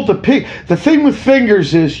to hold the pick. The thing with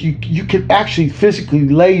fingers is you can actually physically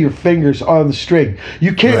lay your fingers on the string.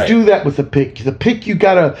 You can't do that with the pick. The pick, you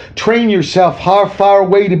got to train yourself how far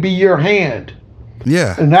away to be your hand.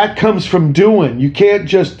 Yeah. And that comes from doing. You can't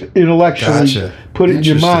just intellectually put it in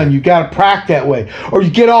your mind. You got to practice that way. Or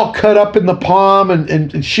you get all cut up in the palm and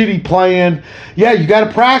shitty playing. Yeah, you got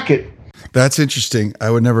to practice. That's interesting. I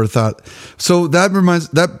would never have thought. So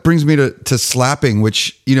that brings me to slapping,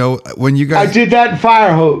 which, you know, when you guys. I did that in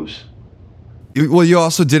Fire Hose. Well, you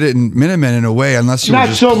also did it in Minutemen in a way, unless you were Not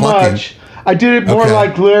just so plucking. much. I did it more Okay.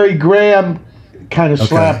 like Larry Graham kind of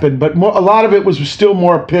slapping, but a lot of it was still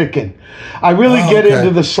more picking. I really get okay.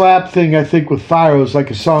 into the slap thing, I think, with Fire Hose, like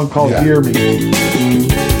a song called Hear Me.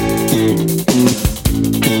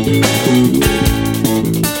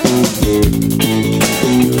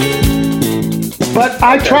 But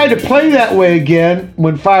I tried to play that way again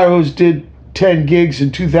when Fire Hose did 10 gigs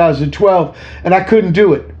in 2012, and I couldn't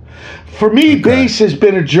do it. For me, bass has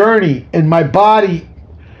been a journey, and my body,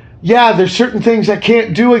 there's certain things I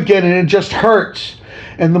can't do again, and it just hurts.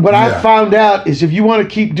 And what I found out is if you want to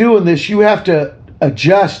keep doing this, you have to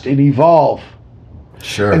adjust and evolve.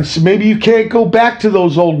 Sure. And so maybe you can't go back to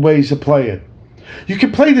those old ways of playing. You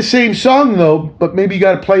can play the same song, though, but maybe you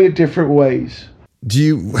got to play it different ways. Do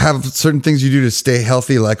you have certain things you do to stay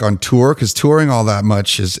healthy, like on tour? Because touring all that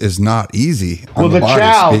much is not easy. Well, the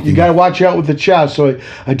chow, you got to watch out with the chow. So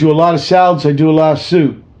I do a lot of salads, I do a lot of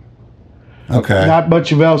soup. Okay. Not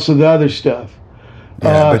much of else of the other stuff.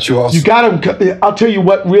 Yeah, but you also. You got to. I'll tell you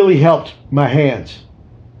what really helped my hands,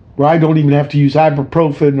 where I don't even have to use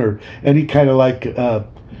ibuprofen or any kind of like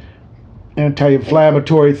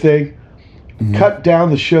anti-inflammatory thing. Cut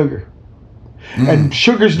down the sugar. And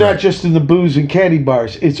sugar's not just in the booze and candy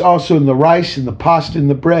bars. It's also in the rice and the pasta and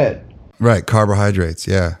the bread. Right, carbohydrates,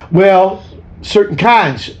 yeah. Well, certain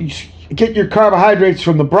kinds. You get your carbohydrates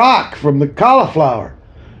from the brock, from the cauliflower.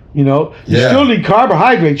 You know, you still need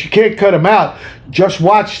carbohydrates. You can't cut them out. Just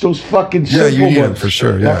watch those fucking simple you need them ones. for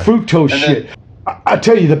sure, That fructose shit. I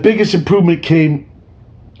tell you, the biggest improvement came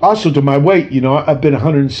also to my weight. You know, I've been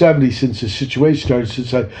 170 since the situation started,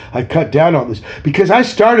 since I cut down on this. Because I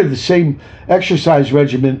started the same exercise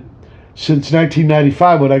regimen since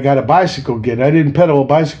 1995 when I got a bicycle again. I didn't pedal a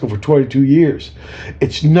bicycle for 22 years.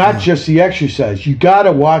 It's not just the exercise. You got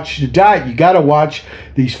to watch the diet. You got to watch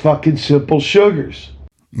these fucking simple sugars.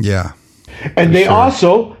 Yeah. And they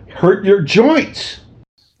also hurt your joints.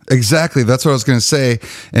 Exactly. That's what I was going to say.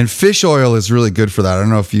 And fish oil is really good for that. I don't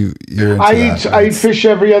know if you're into that. I eat fish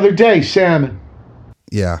every other day, salmon.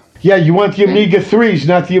 Yeah. Yeah, you want the omega-3s,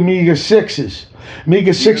 not the omega-6s.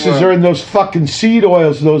 Omega-6s are in those fucking seed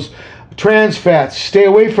oils, those trans fats. Stay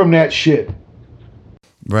away from that shit.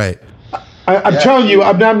 Right. I'm telling you,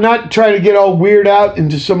 I'm not trying to get all weird out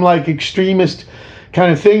into some like extremist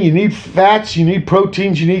kind of thing. You need fats, you need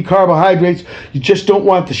proteins, you need carbohydrates. You just don't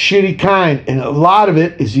want the shitty kind. And a lot of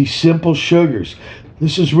it is these simple sugars.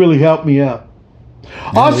 This has really helped me out.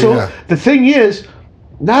 Also, the thing is,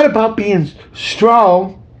 not about being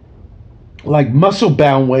strong, like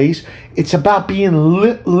muscle-bound ways. It's about being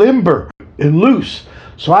limber and loose.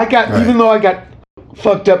 So I got, even though I got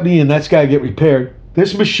fucked up knee and that's got to get repaired,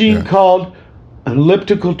 this machine called an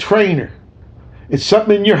elliptical trainer. It's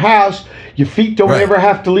something in your house. Your feet don't ever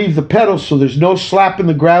have to leave the pedals, so there's no slap in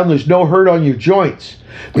the ground. There's no hurt on your joints.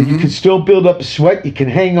 But you can still build up a sweat. You can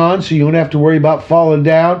hang on so you don't have to worry about falling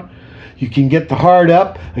down. You can get the heart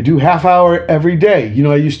up. I do half hour every day. You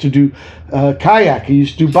know, I used to do kayak. I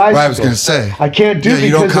used to do bicycle. I was going to say. I can't do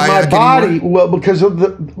you don't because of my kayak body. anymore? Well, because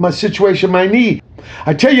of my situation, my knee.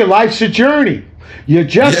 I tell you, life's a journey. You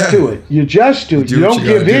adjust to it. You adjust to it. You don't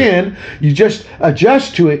give in. You just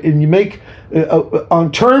adjust to it, and you make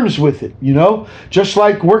on terms with it, you know? Just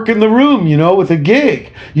like working the room, you know, with a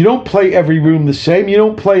gig. You don't play every room the same. You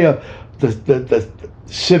don't play the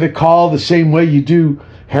Civic Hall the same way you do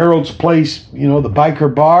Harold's Place, you know, the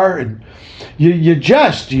biker bar. And you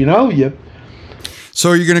adjust, you know? So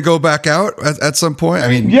are you going to go back out at some point? I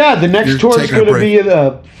mean, yeah, the next tour is going to be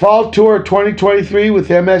the fall tour 2023 with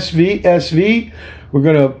SV. We're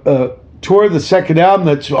going to tour the second album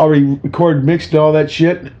that's already recorded, mixed, and all that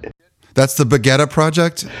shit. That's the Baguetta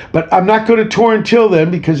project? But I'm not going to tour until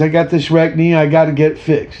then because I got this wrecked knee. I got to get it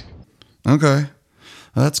fixed. Okay.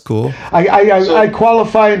 Well, that's cool. I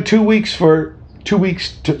qualify in 2 weeks for 2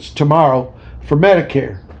 weeks tomorrow for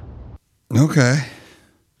Medicare. Okay.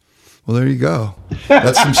 Well, there you go.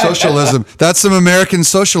 That's some socialism. That's some American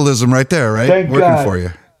socialism right there, right? Thank Working God. for you.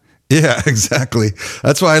 Yeah, exactly.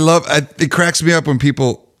 That's why I love it. Cracks me up when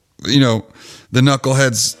people, you know, the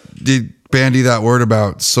knuckleheads bandy that word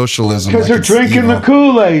about socialism. Because like they're drinking the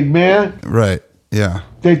Kool-Aid, man. Right. Yeah.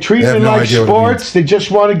 They treat it no like idea what it sports. They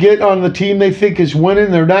just want to get on the team they think is winning.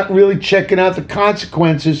 They're not really checking out the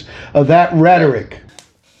consequences of that rhetoric.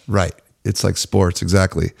 Right. It's like sports.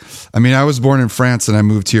 Exactly. I mean, I was born in France and I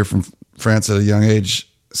moved here from France at a young age,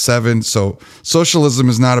 7. So socialism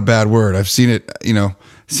is not a bad word. I've seen it, you know,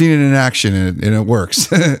 seen it in action and it works.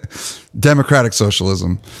 Democratic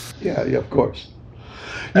socialism. Yeah, of course.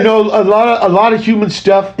 You know, a lot of human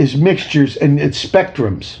stuff is mixtures and it's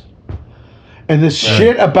spectrums. And this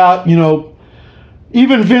shit about, you know,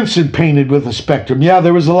 even Vincent painted with a spectrum. Yeah,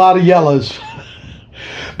 there was a lot of yellows.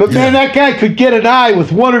 But man, that guy could get an eye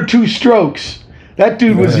with 1 or 2 strokes. That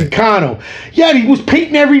dude was econo. Yeah, he was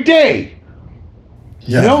painting every day.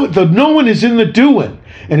 Yeah. You know, the knowing is in the doing.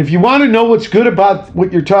 And if you want to know what's good about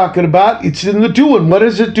what you're talking about, it's in the doing. What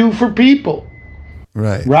does it do for people?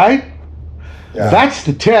 Right. Right? Yeah. That's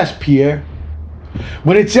the test, Pierre.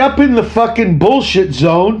 When it's up in the fucking bullshit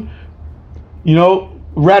zone, you know,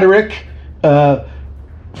 rhetoric,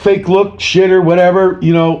 fake look, shit or whatever,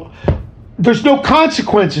 you know, there's no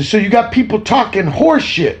consequences. So you got people talking horse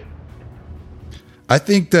shit. I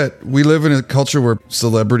think that we live in a culture where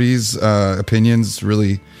celebrities' opinions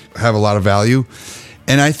really have a lot of value.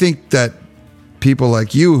 And I think that people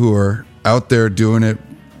like you who are out there doing it,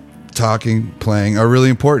 talking, playing, are really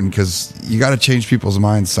important because you got to change people's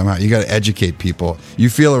minds somehow. You got to educate people. You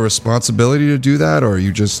feel a responsibility to do that, or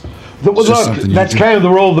you just... Look, that's kind of the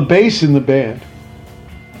role of the bass in the band.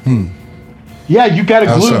 Yeah, you got to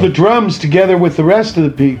glue the drums together with the rest of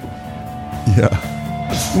the people. Yeah.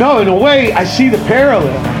 No, in a way, I see the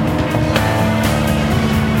parallel.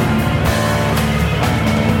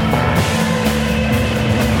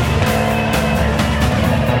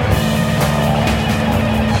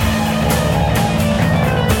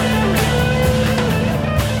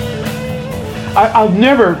 I'll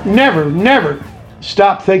never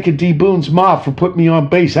stop thanking D. Boone's mom for putting me on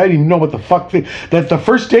bass. I didn't even know what the fuck that the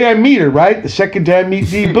first day I meet her, right? The second day I meet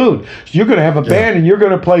D. Boone. So you're going to have a band and you're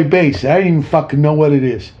going to play bass. I didn't even fucking know what it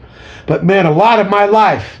is. But man, a lot of my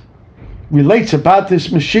life relates about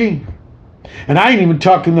this machine. And I ain't even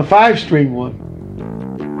talking the 5-string one.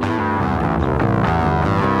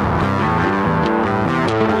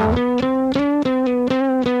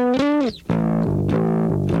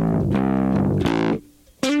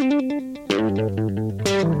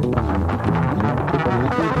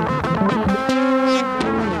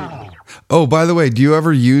 Oh, by the way, do you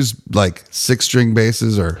ever use like 6-string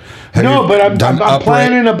basses or? No, but I'm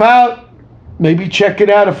planning about maybe checking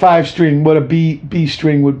out a 5-string, what a B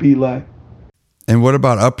string would be like. And what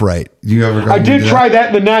about upright? You ever? I did try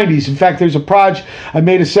that in the 90s. In fact, there's a project I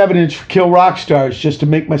made a 7-inch for Kill Rock Stars just to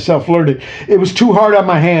make myself learn it. It was too hard on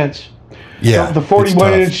my hands. Yeah, the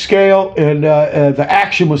 41-inch scale and the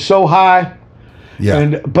action was so high.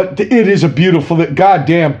 Yeah. But it is a beautiful,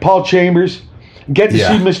 goddamn, Paul Chambers, get to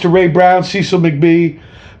Yeah. see Mr. Ray Brown, Cecil McBee,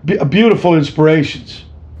 beautiful inspirations.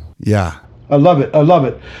 Yeah. I love it. I love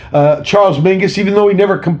it. Charles Mingus, even though he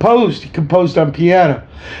never composed, he composed on piano.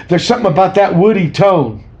 There's something about that woody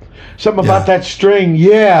tone. Something about that string.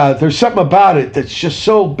 Yeah, there's something about it that's just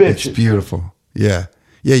so It's bitchin'. beautiful. Yeah.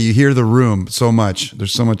 Yeah, you hear the room so much.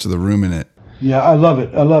 There's so much of the room in it. Yeah, I love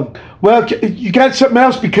it. I love it. Well, you got something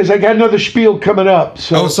else because I got another spiel coming up.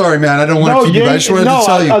 So. Oh, sorry, man. I don't want to keep you. I just wanted to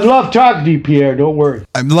tell you. I love talking to you, Pierre. Don't worry.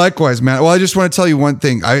 Likewise, man. Well, I just want to tell you one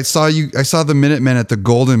thing. I saw the Minutemen at the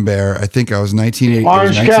Golden Bear. I think I was Orange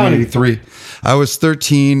 1983. I was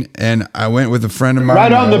 13, and I went with a friend of mine.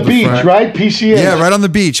 Right on my the older beach, friend. right? PCA. Yeah, right on the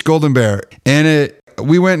beach, Golden Bear. And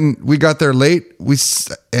we went and we got there late. We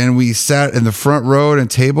sat in the front row at a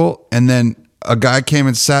table, and then a guy came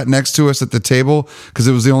and sat next to us at the table because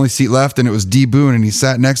it was the only seat left, and it was D Boon, and he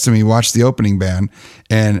sat next to me, watched the opening band,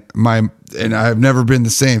 and I've never been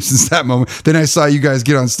the same since that moment. Then I saw you guys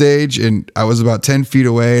get on stage, and I was about 10 feet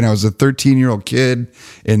away, and I was a 13-year-old kid,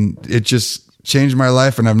 and it just changed my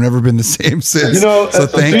life, and I've never been the same since. So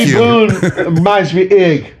thank D you. Boon reminds me of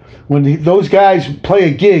Ig. When those guys play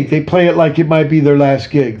a gig, they play it like it might be their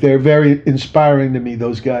last gig. They're very inspiring to me,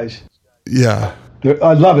 those guys. Yeah.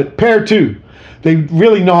 I love it. Pair too. They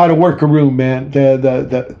really know how to work a room, man.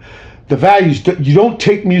 The values. You don't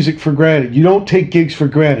take music for granted. You don't take gigs for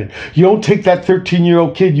granted. You don't take that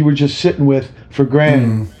 13-year-old kid you were just sitting with for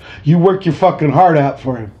granted. You work your fucking heart out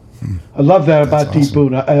for him. I love that about That's D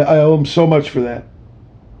Boon. I owe him so much for that.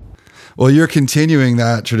 Well, you're continuing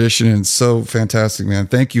that tradition, and it's so fantastic, man.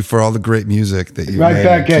 Thank you for all the great music that you Right made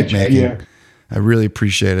back and at keep you, making. Pierre. I really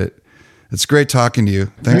appreciate it. It's great talking to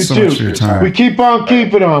you. Thanks so You much too. for your time. We keep on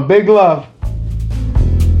keeping on. Big love.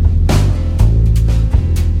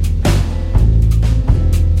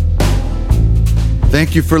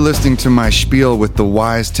 Thank you for listening to my spiel with the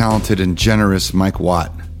wise, talented, and generous Mike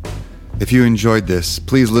Watt. If you enjoyed this,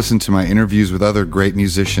 please listen to my interviews with other great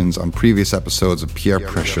musicians on previous episodes of Pierre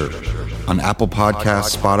Pressure on Apple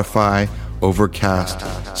Podcasts, Spotify,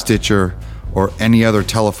 Overcast, Stitcher, or any other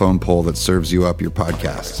telephone pole that serves you up your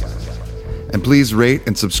podcasts. And please rate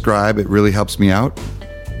and subscribe. It really helps me out.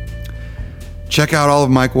 Check out all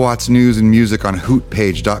of Mike Watt's news and music on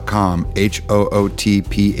hootpage.com,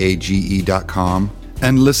 HOOTPAGE.com.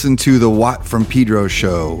 And listen to The Watt from Pedro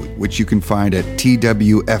Show, which you can find at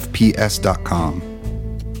twfps.com.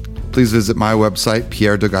 Please visit my website,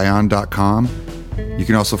 pierredegayan.com. You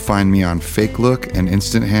can also find me on Fake Look and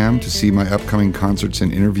Instant Ham to see my upcoming concerts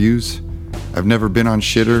and interviews. I've never been on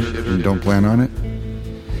Shitter and don't plan on it.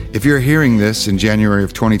 If you're hearing this in January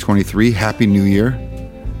of 2023, Happy New Year.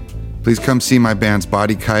 Please come see my bands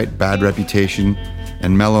Body Kite, Bad Reputation,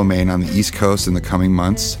 and Mellow Main on the East Coast in the coming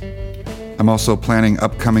months. I'm also planning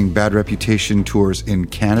upcoming Bad Reputation tours in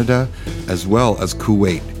Canada as well as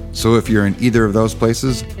Kuwait. So if you're in either of those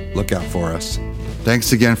places, look out for us.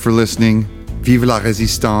 Thanks again for listening. Vive la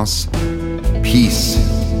résistance.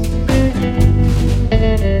 Peace.